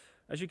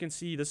as you can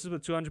see, this is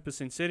with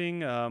 200%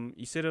 setting.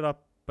 He set it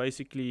up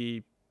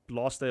basically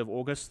last day of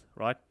August,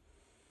 right?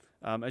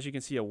 As you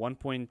can see, a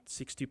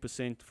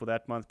 1.62% for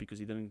that month because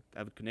he didn't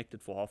have it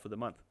connected for half of the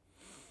month.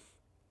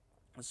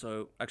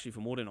 So actually for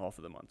more than half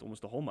of the month,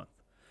 almost the whole month.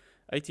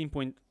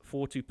 18.42%,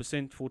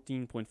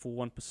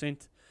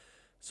 14.41%.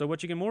 So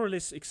what you can more or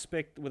less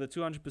expect with a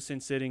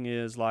 200% setting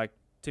is like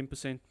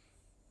 10%,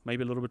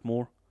 maybe a little bit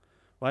more.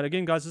 Right,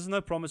 again, guys, this is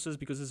no promises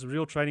because this is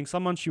real trading.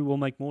 Some months you will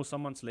make more,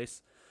 some months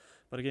less.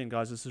 But again,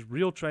 guys, this is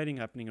real trading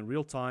happening in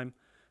real time.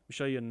 Let me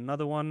show you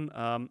another one.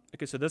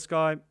 Okay, so this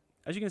guy,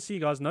 as you can see,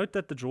 guys, note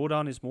that the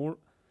drawdown is more.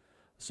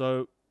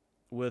 So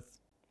with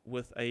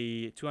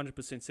a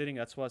 200% setting,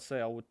 that's why I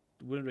say I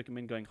wouldn't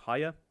recommend going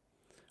higher.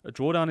 A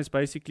drawdown is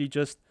basically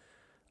just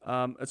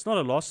it's not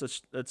a loss.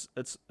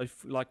 It's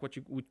like what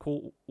you would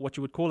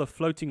call a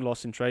floating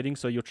loss in trading.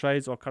 So your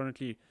trades are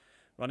currently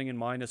running in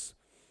minus.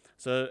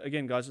 So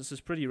again, guys, this is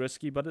pretty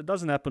risky, but it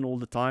doesn't happen all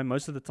the time.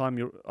 Most of the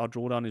time, our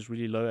drawdown is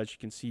really low, as you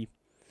can see.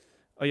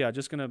 Oh yeah,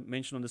 just gonna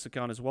mention on this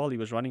account as well. He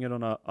was running it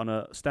on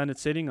a standard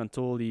setting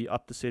until he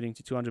upped the setting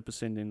to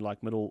 200% in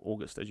like middle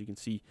August, as you can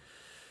see.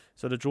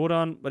 So the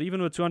drawdown, but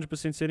even with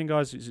 200% setting,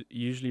 guys, is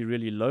usually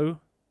really low,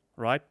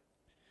 right?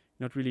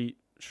 Not really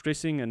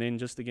stressing. And then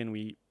just again,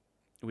 we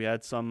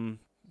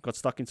got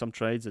stuck in some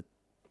trades that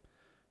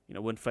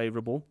weren't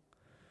favorable,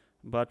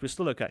 but we're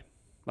still okay,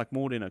 like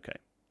more than okay.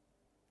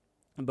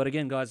 But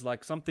again, guys,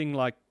 like something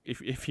like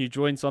if you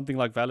join something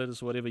like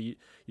Validus or whatever,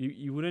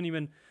 you wouldn't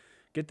even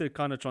get the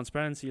kind of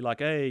transparency like,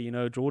 hey,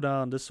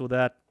 drawdown, this or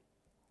that.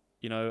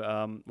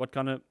 What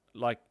kind of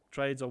like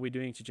trades are we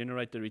doing to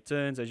generate the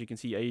returns? As you can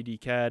see,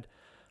 AUD CAD,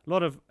 a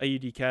lot of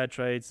AUD CAD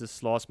trades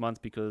this last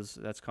month because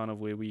that's kind of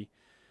where we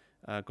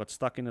got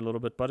stuck in a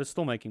little bit, but it's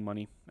still making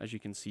money, as you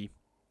can see,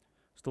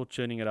 still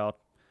churning it out.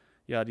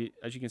 Yeah,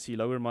 as you can see,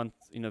 lower month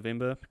in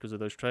November because of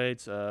those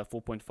trades,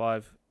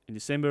 4.5 in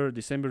December.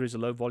 December is a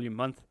low volume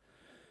month,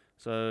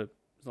 so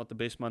it's not the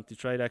best month to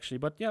trade actually,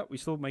 but yeah, we're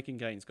still making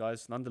gains,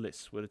 guys,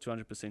 nonetheless, with a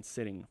 200%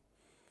 setting.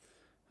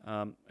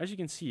 As you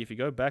can see, if you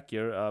go back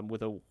here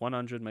with a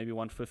 100, maybe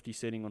 150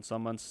 setting on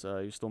some months,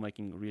 you're still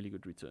making really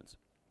good returns.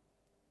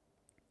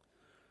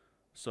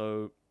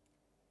 So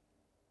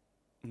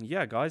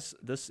yeah, guys,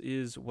 this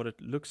is what it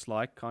looks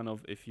like, kind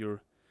of, if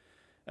you're,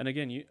 and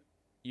again,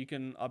 you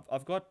can,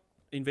 I've got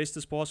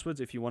investors passwords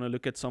if you want to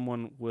look at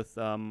someone with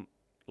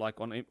like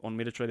on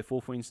MetaTrader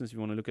 4, for instance, if you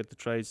want to look at the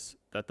trades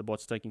that the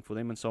bot's taking for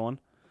them and so on.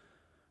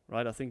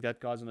 Right, I think that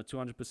guy's on a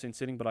 200%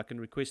 setting, but I can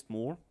request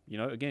more.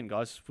 Again,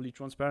 guys, fully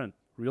transparent,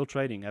 real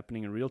trading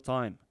happening in real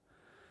time.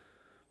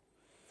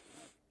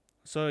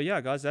 So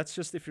yeah, guys, that's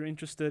just if you're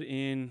interested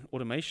in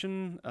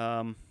automation.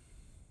 Let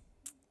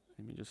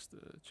me just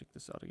check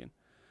this out again.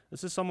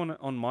 This is someone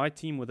on my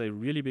team with a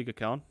really big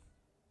account.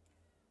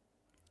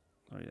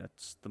 Sorry,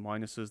 that's the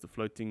minuses, the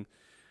floating,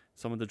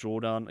 some of the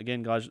drawdown.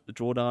 Again, guys, the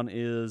drawdown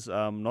is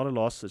not a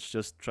loss. It's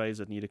just trades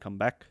that need to come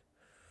back.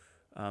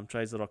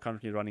 Trades that are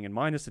currently running in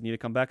minus that need to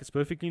come back. It's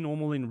perfectly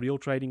normal in real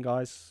trading,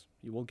 guys.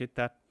 You will get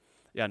that.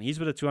 Yeah, and he's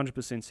with a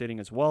 200% setting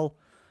as well.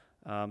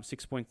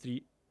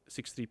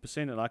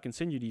 6.363%, and I can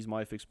send you these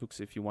MyFX books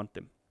if you want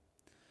them.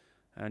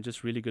 And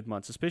just really good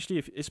months,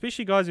 especially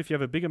guys, if you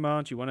have a big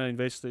amount, you want to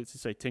invest, let's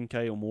say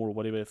 10K or more or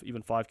whatever,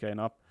 even 5K and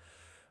up.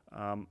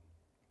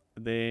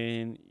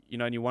 Then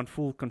and you want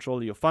full control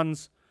of your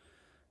funds.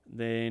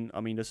 Then I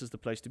mean, this is the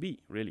place to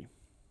be, really.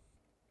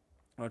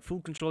 All right,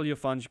 full control of your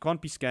funds. You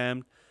can't be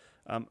scammed.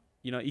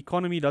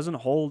 Eaconomy doesn't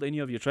hold any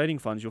of your trading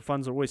funds. Your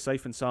funds are always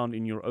safe and sound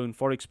in your own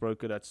forex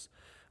broker.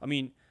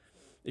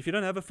 If you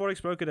don't have a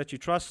forex broker that you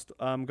trust,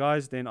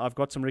 guys, then I've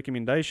got some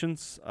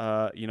recommendations.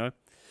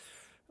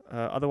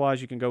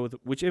 Otherwise, you can go with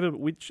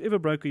whichever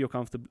broker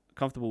you're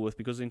comfortable with,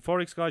 because in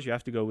forex, guys, you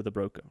have to go with a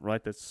broker,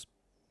 right? That's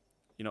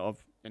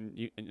and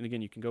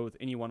again, you can go with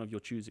any one of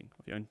your choosing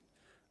of your own.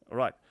 All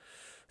right,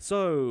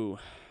 so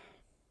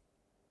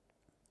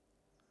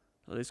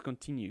let's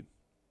continue.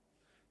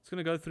 It's going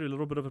to go through a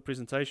little bit of a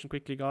presentation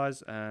quickly,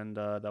 guys, and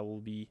that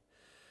will be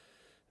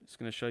just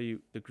going to show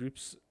you the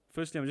groups.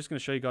 Firstly, I'm just going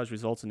to show you guys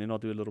results, and then I'll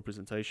do a little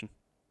presentation.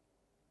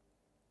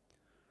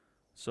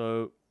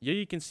 So here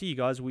you can see,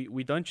 guys,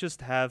 we don't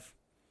just have,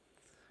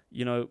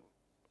 you know,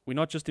 we're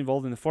not just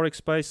involved in the forex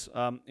space.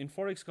 In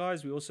forex,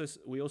 guys, we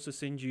also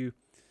send you,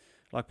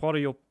 like, part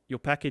of your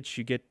package.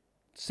 You get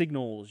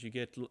signals.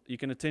 You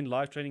can attend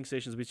live trading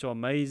sessions, which are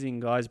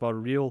amazing, guys, by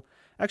real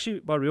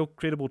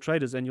credible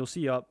traders. And you'll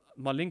see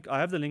my link. I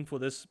have the link for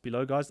this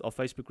below, guys. Our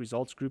Facebook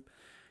results group.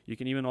 You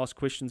can even ask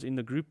questions in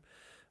the group.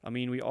 I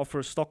mean, we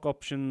offer stock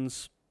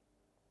options,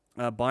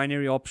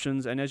 binary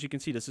options, and as you can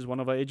see, this is one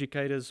of our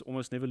educators.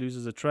 Almost never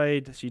loses a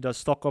trade. She does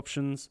stock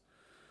options.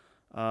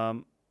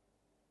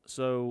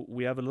 So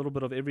we have a little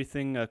bit of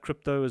everything.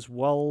 Crypto as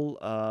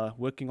well.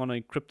 Working on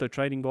a crypto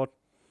trading bot.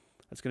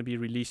 It's going to be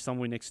released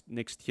somewhere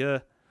next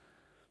year.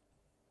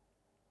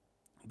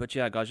 But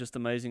yeah, guys, just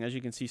amazing. As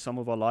you can see, some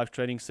of our live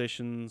trading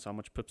sessions, how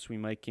much pips we're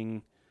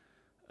making.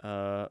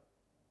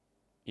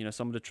 You know,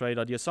 some of the trade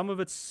ideas. Some of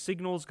it's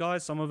signals,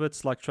 guys. Some of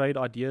it's like trade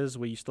ideas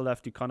where you still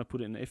have to kind of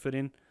put an effort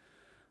in.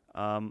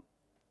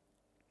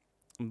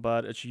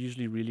 But it's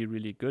usually really,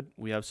 really good.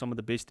 We have some of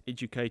the best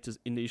educators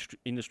in the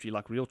industry,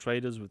 like real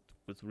traders with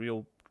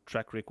real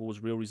track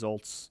records, real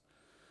results.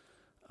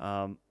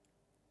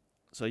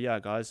 So yeah,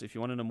 guys, if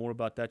you want to know more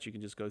about that, you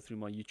can just go through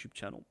my YouTube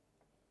channel.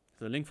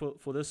 The link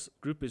for this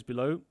group is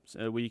below,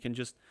 where you can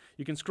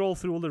scroll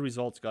through all the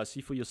results, guys,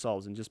 see for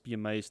yourselves, and just be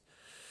amazed.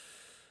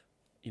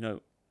 You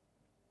know.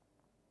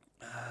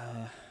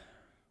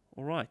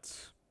 All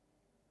right.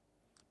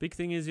 Big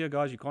thing is here,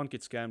 guys, you can't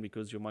get scammed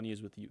because your money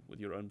is with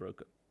your own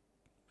broker.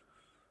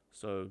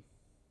 So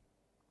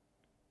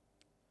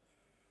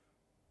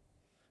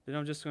then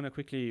I'm just going to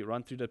quickly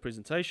run through the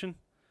presentation.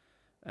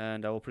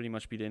 And that will pretty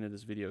much be the end of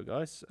this video,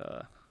 guys.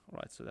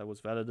 Alright, so that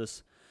was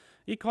Validus.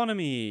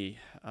 Economy.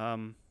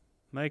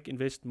 Make,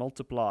 invest,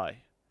 multiply.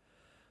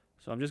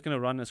 So I'm just going to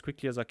run as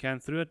quickly as I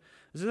can through it.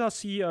 This is our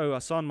CEO,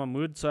 Hassan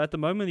Mahmoud. So at the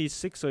moment he's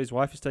sick, so his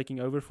wife is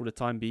taking over for the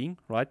time being,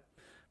 right?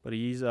 But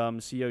he's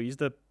CEO. He's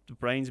the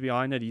brains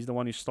behind it. He's the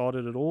one who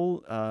started it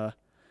all.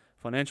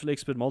 Financial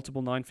expert,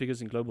 multiple 9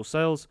 figures in global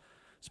sales.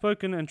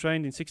 Spoken and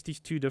trained in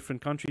 62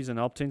 different countries and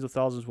helped tens of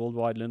thousands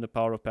worldwide learn the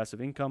power of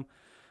passive income.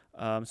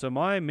 So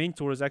my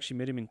mentor has actually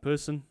met him in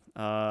person.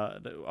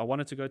 I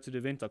wanted to go to the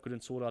event. I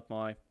couldn't sort out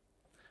my...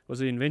 Was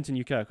it an event in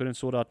UK? I couldn't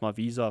sort out my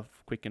visa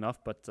quick enough.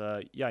 But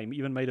yeah, he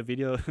even made a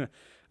video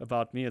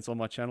about me. It's on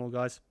my channel,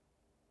 guys.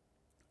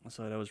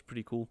 So that was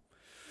pretty cool.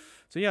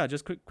 So yeah,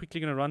 just quickly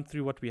going to run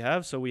through what we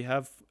have. So we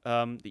have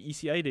the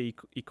ECA, the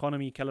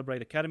Economy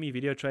Calibrate Academy,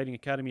 Video Trading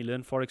Academy,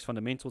 Learn Forex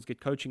Fundamentals, get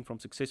coaching from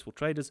successful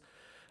traders.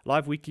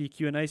 Live weekly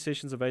Q&A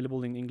sessions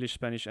available in English,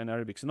 Spanish, and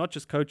Arabic. So not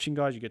just coaching,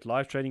 guys. You get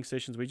live trading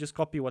sessions. We just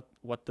copy what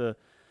the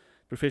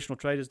professional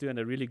traders do, and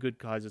they're really good,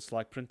 guys. It's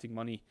like printing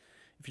money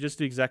if you just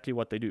do exactly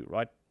what they do,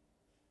 right?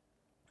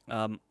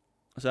 So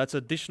that's an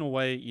additional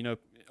way, you know,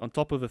 on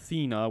top of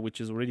Athena,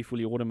 which is already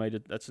fully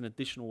automated. That's an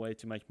additional way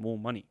to make more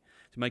money,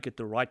 to make it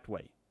the right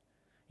way,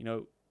 you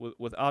know,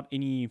 without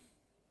any,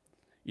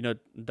 you know,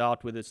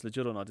 doubt whether it's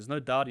legit or not. There's no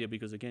doubt here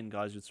because, again,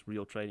 guys, it's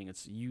real trading.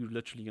 It's you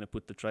literally going to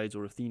put the trades,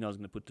 or Athena is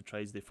going to put the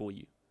trades there for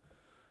you.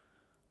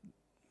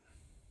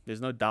 There's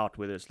no doubt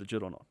whether it's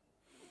legit or not.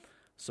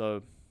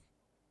 So,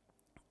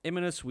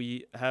 Eminus,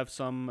 we have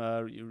some,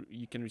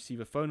 you can receive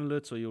a phone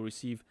alert, so you'll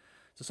receive,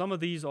 so some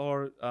of these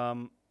are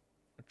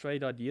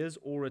trade ideas,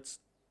 or it's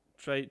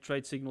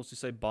trade signals to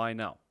say buy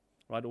now,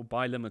 right, or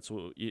buy limits,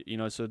 or, you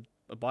know, so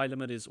a buy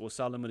limit is, or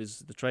sell limit is,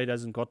 the trade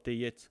hasn't got there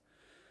yet,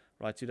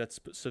 right, to that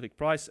specific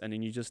price, and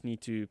then you just need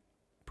to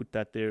put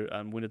that there,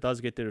 and when it does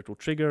get there, it will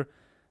trigger,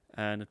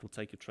 and it will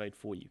take your trade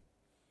for you,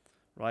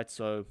 right?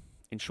 So,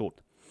 in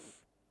short.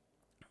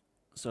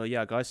 So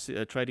yeah, guys,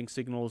 trading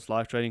signals,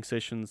 live trading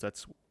sessions,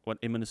 that's what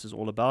Eminus is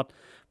all about.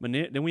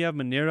 Then we have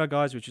Monera,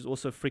 guys, which is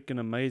also freaking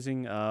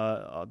amazing.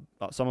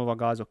 Some of our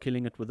guys are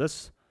killing it with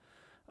this.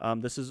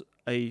 This is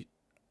a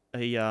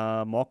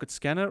market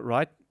scanner,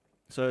 right?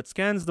 So it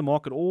scans the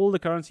market, all the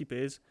currency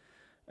pairs,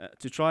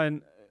 to try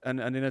and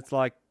then it's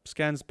like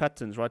scans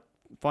patterns, right?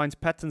 Finds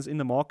patterns in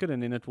the market,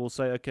 and then it will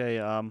say, okay,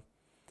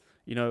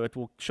 you know, it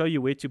will show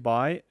you where to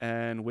buy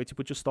and where to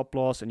put your stop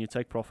loss, and you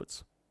take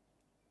profits.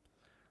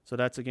 So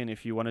that's, again,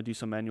 if you want to do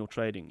some manual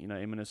trading, you know,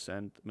 Eminus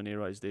and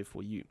Monera is there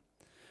for you.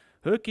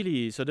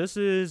 Hercules, so this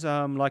is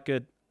like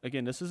a,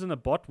 again, this isn't a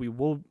bot. We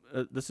will,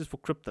 this is for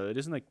crypto. It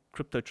isn't a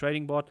crypto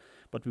trading bot,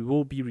 but we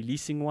will be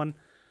releasing one.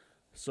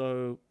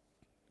 So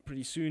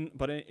pretty soon.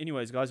 But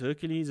anyways, guys,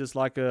 Hercules is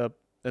like an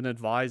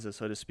advisor,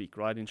 so to speak,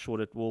 right? In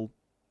short, it will,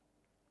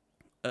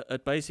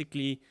 it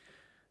basically,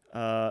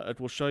 it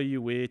will show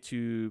you where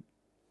to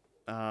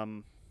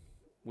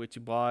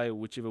buy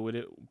whichever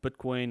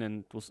Bitcoin,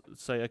 and it will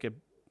say, okay,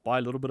 buy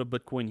a little bit of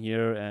Bitcoin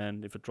here,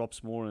 and if it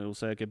drops more, it will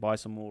say, okay, buy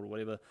some more, or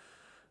whatever,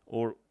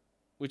 or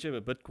whichever,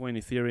 Bitcoin,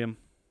 Ethereum.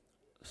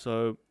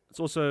 So it's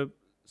also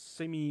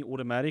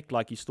semi-automatic,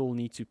 like you still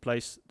need to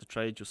place the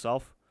trade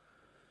yourself,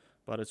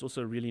 but it's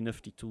also a really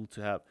nifty tool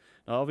to have.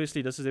 Now,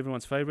 obviously, this is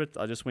everyone's favorite.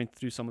 I just went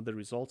through some of the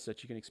results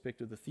that you can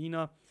expect with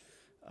Athena.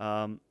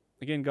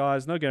 Again,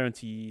 guys, no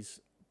guarantees,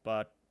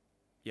 but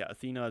yeah,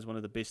 Athena is one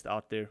of the best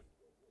out there,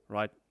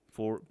 right?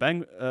 For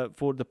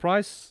the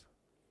price,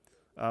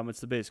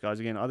 it's the best, guys.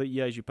 Again, other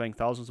EAs, you're paying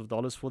thousands of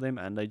dollars for them,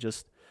 and they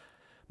just,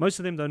 most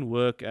of them don't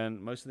work,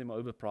 and most of them are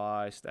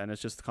overpriced, and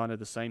it's just kind of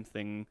the same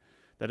thing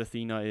that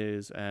Athena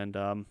is. And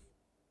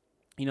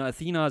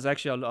Athena is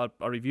actually,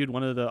 I reviewed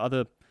one of the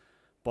other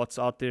bots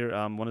out there,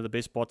 one of the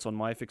best bots on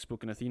MyFX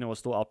book, and Athena was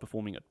still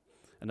outperforming it.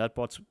 And that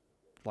bot's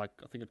I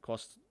think it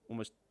cost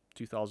almost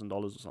 $2,000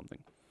 or something.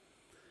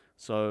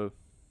 So,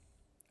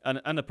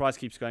 and the price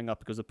keeps going up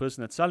because the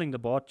person that's selling the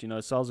bot,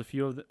 sells a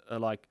few of the,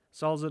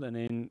 sells it and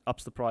then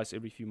ups the price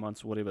every few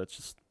months or whatever. It's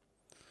just,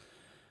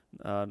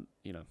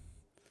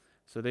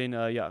 So then,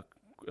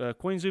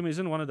 CoinZoom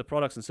isn't one of the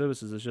products and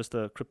services. It's just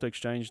a crypto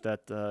exchange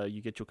that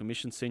you get your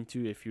commission sent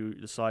to if you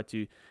decide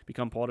to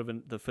become part of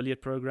the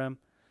affiliate program.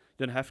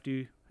 You don't have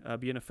to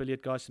be an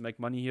affiliate, guys, to make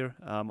money here,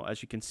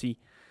 as you can see.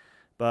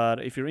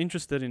 But if you're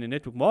interested in the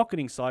network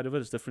marketing side of it,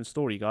 it's a different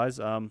story, guys.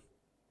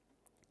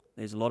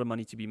 There's a lot of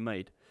money to be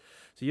made.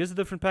 So here's the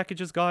different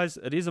packages, guys.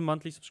 It is a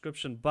monthly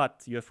subscription,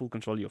 but you have full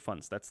control of your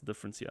funds. That's the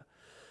difference here.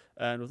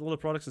 And with all the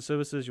products and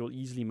services, you'll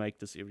easily make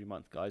this every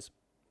month, guys.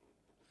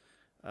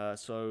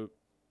 So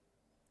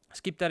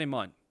just keep that in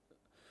mind.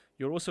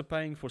 You're also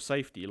paying for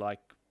safety.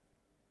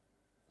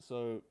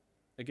 So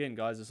again,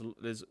 guys,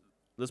 there's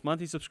this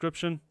monthly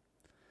subscription.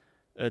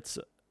 It's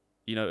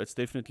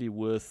definitely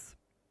worth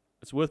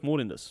more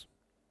than this.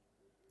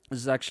 This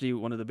is actually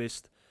one of the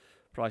best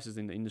prices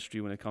in the industry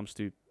when it comes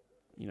to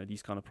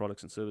these kind of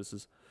products and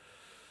services.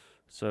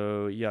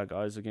 So yeah,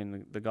 guys,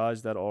 again, the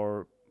guys that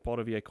are part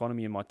of the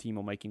Eaconomy and my team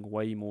are making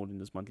way more than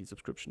this monthly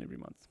subscription every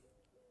month.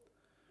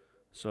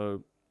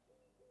 So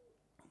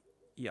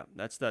yeah,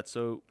 that's that.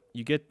 So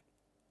you get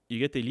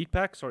the elite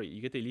pack. You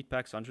get the elite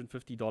packs,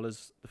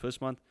 $150 the first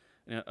month,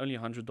 and only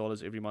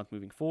 $100 every month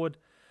moving forward.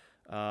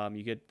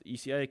 You get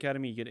ECA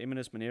Academy, you get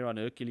Eminence, Monero, and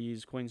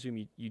Hercules,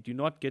 CoinZoom. You do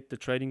not get the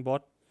trading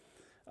bot.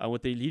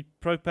 With the Elite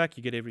Pro Pack,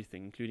 you get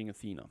everything, including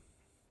Athena.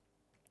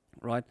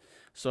 Right?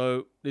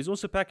 So there's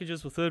also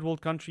packages for third world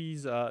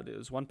countries.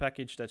 There's one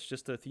package that's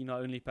just the Athena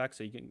only pack,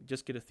 so you can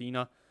just get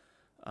Athena.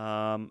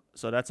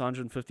 So that's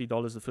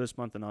 $150 the first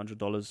month and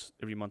 $100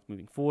 every month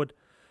moving forward.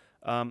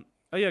 Oh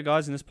yeah,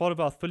 guys, and as part of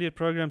our affiliate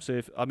program, so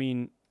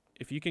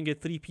if you can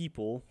get 3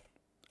 people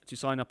to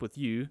sign up with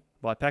you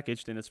by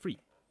package, then it's free.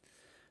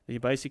 Then you're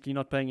basically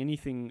not paying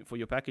anything for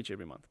your package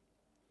every month.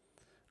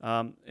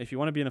 If you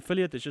want to be an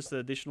affiliate, there's just an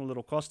additional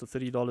little cost of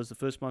 $30 the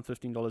first month,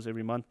 $15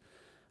 every month,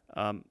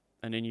 and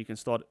then you can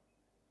start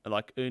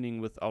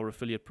earning with our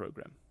affiliate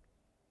program.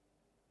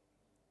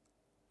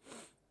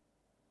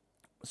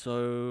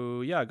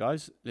 So yeah,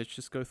 guys, let's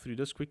just go through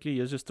this quickly.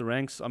 Here's just the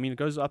ranks. It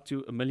goes up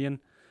to 1 million.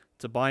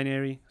 It's a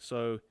binary,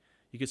 so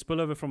you can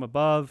spill over from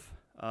above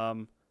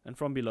and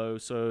from below.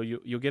 So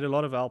you'll get a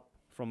lot of help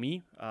from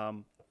me.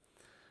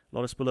 A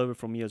lot of spillover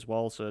from me as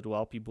well, so it will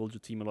help you build your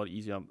team a lot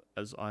easier,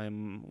 as I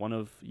am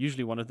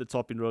usually one of the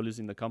top enrollers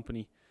in the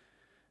company.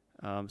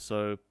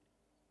 So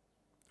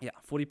yeah,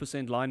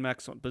 40% line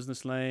max on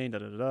business lane,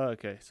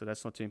 okay, so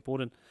that's not too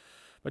important.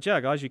 But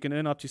yeah, guys, you can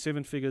earn up to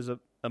 7 figures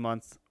a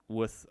month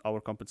with our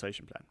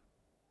compensation plan.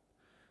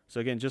 So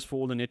again, just for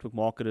all the network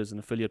marketers and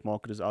affiliate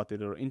marketers out there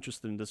that are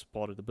interested in this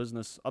part of the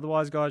business.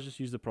 Otherwise, guys,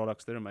 just use the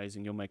products. They're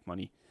amazing. You'll make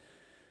money,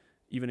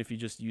 even if you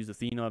just use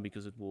Athena,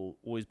 because it will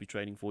always be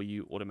trading for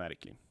you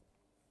automatically.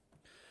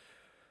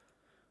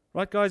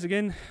 Right, guys,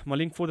 again, my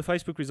link for the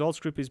Facebook results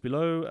group is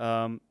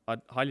below.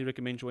 I'd highly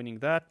recommend joining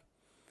that.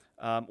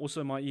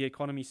 Also, my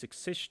Eaconomy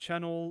success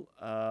channel,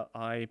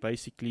 I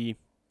post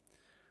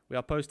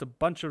a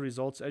bunch of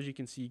results. As you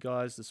can see,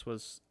 guys, this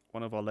was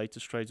one of our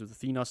latest trades with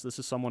Athena. So this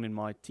is someone in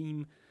my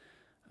team,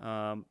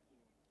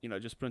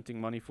 just printing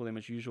money for them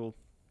as usual.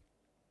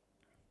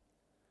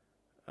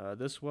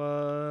 This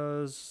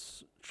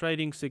was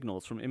trading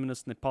signals from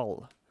Eminence,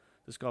 Nepal.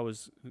 This guy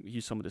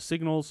used some of the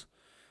signals.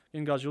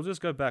 And guys, you'll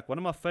just go back. One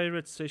of my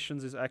favorite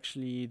sessions is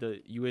actually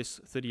the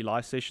US 30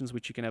 live sessions,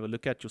 which you can have a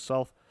look at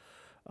yourself.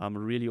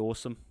 Really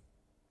awesome.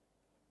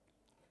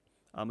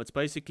 It's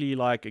basically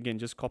again,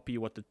 just copy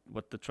what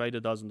the trader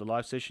does in the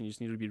live session. You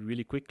just need to be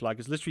really quick.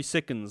 It's literally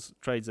seconds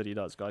trades that he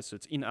does, guys. So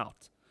it's in,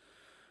 out.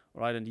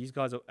 All right, and these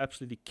guys are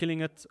absolutely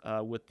killing it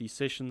with these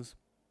sessions.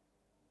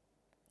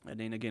 And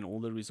then again, all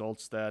the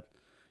results that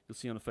you'll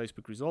see on the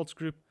Facebook results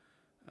group.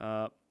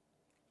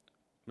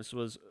 This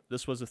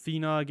was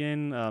Athena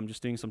again.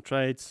 Just doing some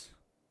trades.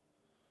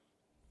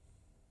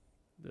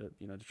 The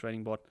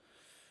trading bot.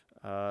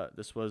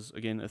 This was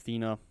again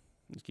Athena.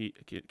 You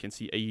can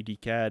see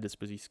AUD CAD. It's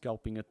busy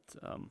scalping it.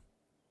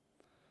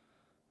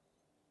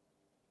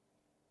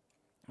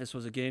 This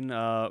was again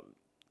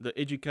the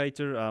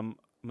educator,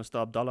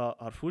 Mr. Abdallah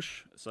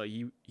Arfush. So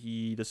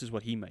this is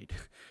what he made.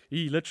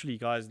 He literally,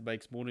 guys,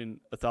 makes more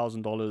than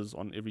 $1,000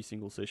 on every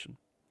single session.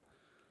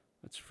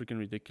 It's freaking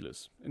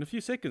ridiculous. In a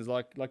few seconds,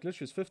 literally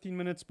it's 15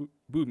 minutes,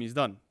 boom, he's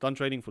done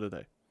trading for the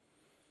day.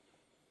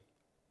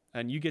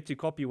 And you get to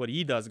copy what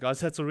he does, guys.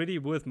 That's already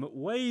worth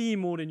way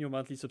more than your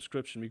monthly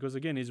subscription, because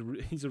again,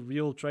 he's a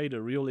real trader,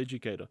 real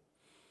educator.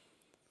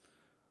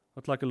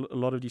 Not like a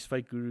lot of these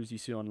fake gurus you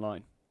see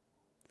online.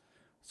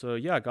 So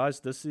yeah,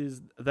 guys, that's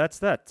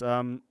that.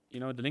 The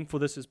link for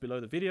this is below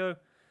the video.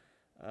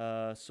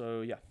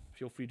 So yeah,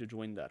 feel free to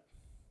join that.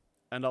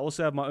 And I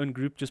also have my own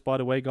group, just by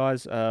the way,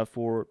 guys,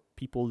 for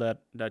people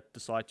that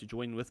decide to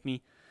join with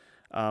me,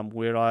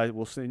 where I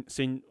will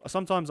send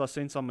sometimes I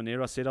send some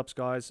Monero setups,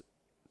 guys,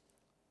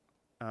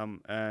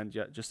 and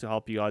yeah, just to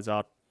help you guys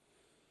out.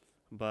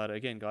 But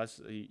again,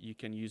 guys, you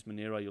can use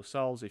Monero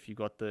yourselves if you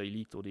got the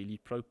Elite or the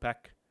Elite Pro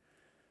pack.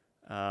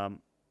 And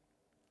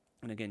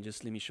again,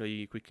 just let me show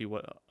you quickly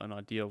an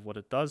idea of what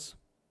it does.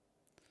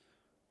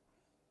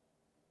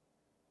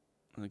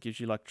 And it gives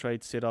you like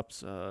trade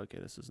setups. Okay,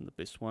 this isn't the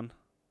best one.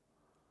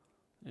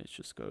 Let's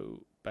just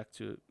go back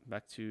to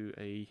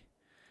a.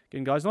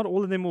 Again, guys, not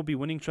all of them will be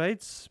winning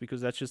trades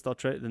because that's just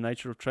the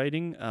nature of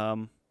trading.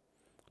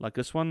 Like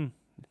this one,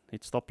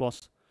 it's stop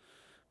loss.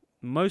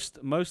 Most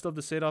of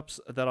the setups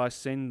that I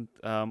send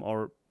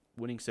are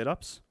winning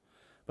setups.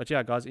 But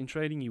yeah, guys, in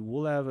trading you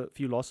will have a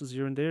few losses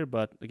here and there.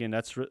 But again,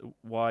 that's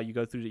why you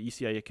go through the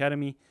ECA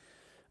Academy.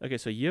 Okay,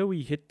 so here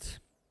we hit.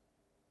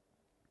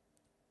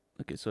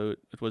 Okay, so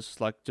it was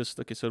like just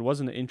okay. So it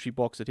wasn't an entry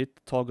box. It hit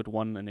the target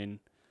 1, and then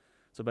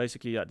so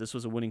basically, yeah, this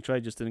was a winning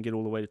trade. Just didn't get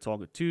all the way to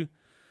target 2.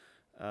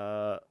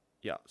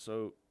 Yeah,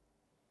 so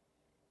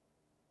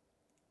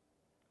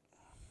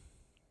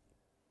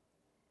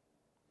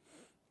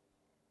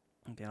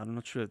okay, I'm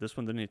not sure if this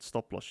one didn't hit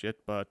stop loss yet,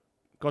 but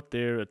got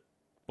there. It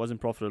was in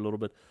profit a little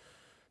bit.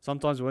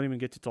 Sometimes we won't even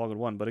get to target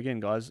 1. But again,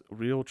 guys,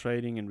 real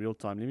trading in real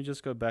time. Let me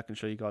just go back and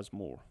show you guys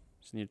more.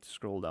 Just need to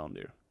scroll down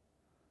there.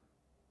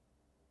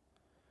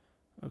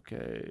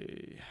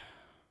 Okay.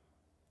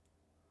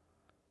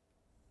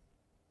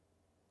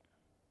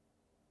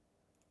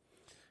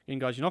 Again,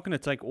 guys, you're not going to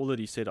take all of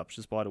these setups,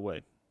 just by the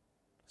way.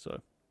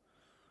 So,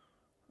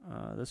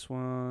 this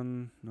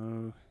one,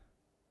 no.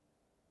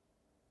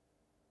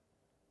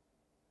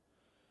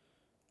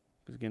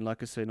 Because again,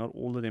 like I say, not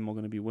all of them are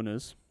going to be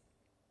winners.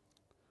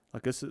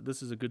 Like this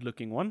is a good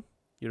looking one.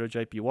 Euro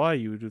JPY,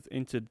 you would have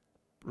entered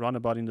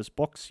roundabout in this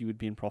box, you would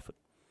be in profit.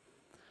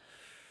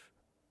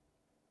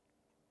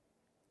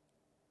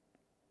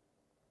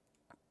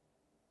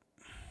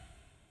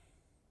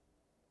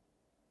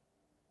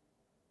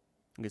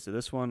 Okay, so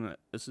this one,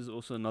 this is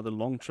also another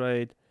long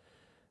trade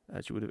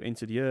that you would have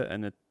entered here,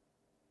 and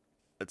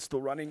it's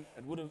still running.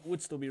 It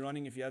would still be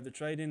running if you have the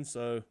trade in.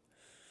 So,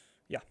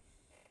 yeah,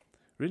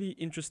 really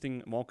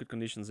interesting market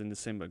conditions in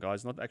December,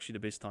 guys. Not actually the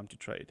best time to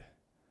trade.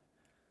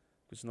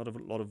 There's not a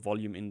lot of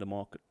volume in the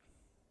market.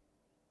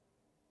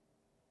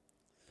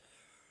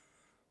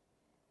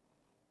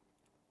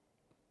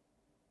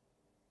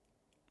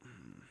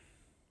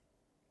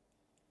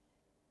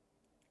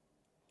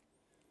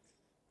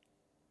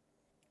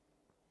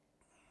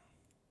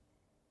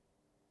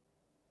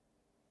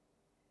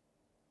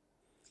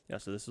 Yeah,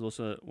 so this is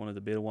also one of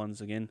the better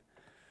ones again.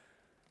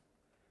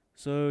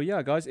 So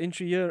yeah, guys,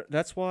 entry here.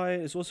 That's why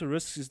it's also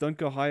risks is don't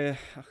go higher.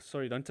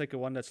 Sorry, don't take a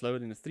one that's lower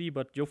than a 3,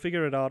 but you'll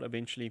figure it out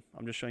eventually.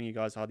 I'm just showing you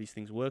guys how these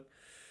things work.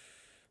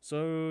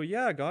 So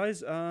yeah, guys,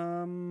 that's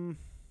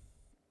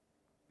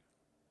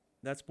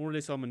more or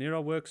less how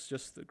Monero works.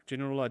 Just the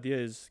general idea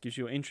is gives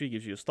you your entry,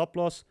 gives you a stop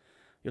loss,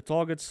 your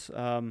targets.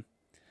 For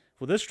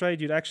this trade,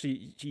 you'd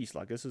actually, geez,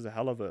 like this is a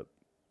hell of a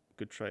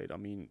good trade. I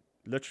mean,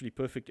 literally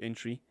perfect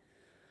entry.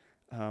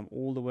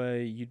 All the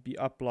way, you'd be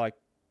up like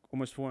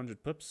almost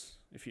 400 pips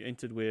if you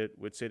entered where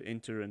it said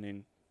enter, and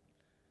then.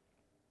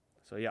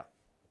 So yeah,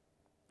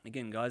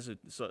 again, guys,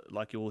 so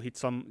like you'll hit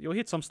some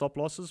stop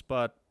losses,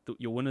 but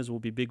your winners will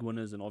be big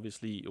winners, and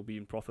obviously you'll be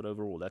in profit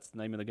overall. That's the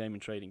name of the game in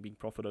trading, being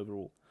profit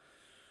overall.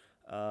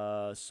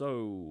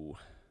 So.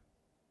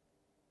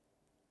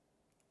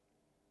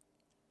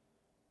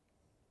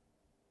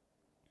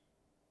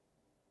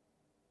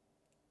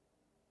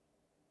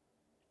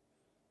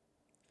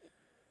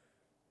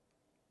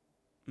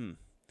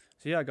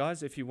 So yeah,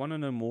 guys, if you want to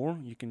know more,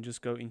 you can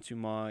just go into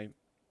my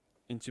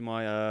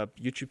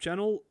YouTube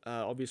channel.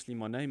 Obviously,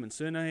 my name and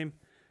surname.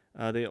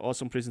 There are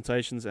some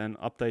presentations and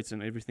updates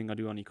and everything I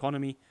do on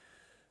Eaconomy.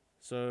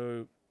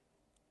 So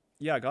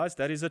yeah, guys,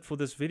 that is it for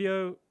this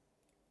video.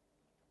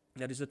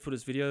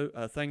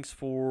 Thanks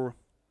for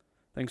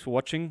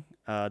watching.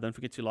 Don't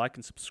forget to like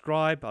and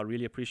subscribe. I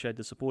really appreciate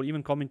the support.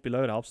 Even comment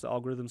below. It helps the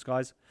algorithms,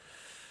 guys.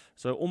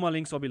 So all my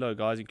links are below,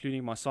 guys,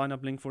 including my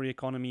sign-up link for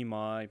Eaconomy,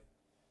 my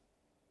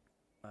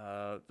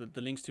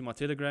the links to my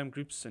Telegram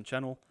groups and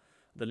channel,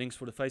 the links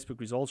for the Facebook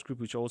results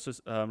group, which I also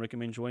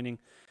recommend joining,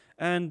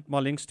 and my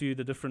links to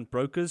the different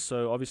brokers.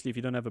 So obviously, if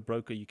you don't have a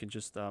broker, you can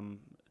just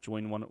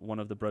join one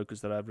of the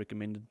brokers that I've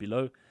recommended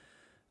below.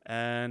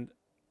 And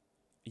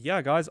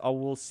yeah, guys, I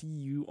will see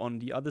you on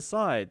the other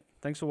side.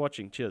 Thanks for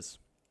watching. Cheers.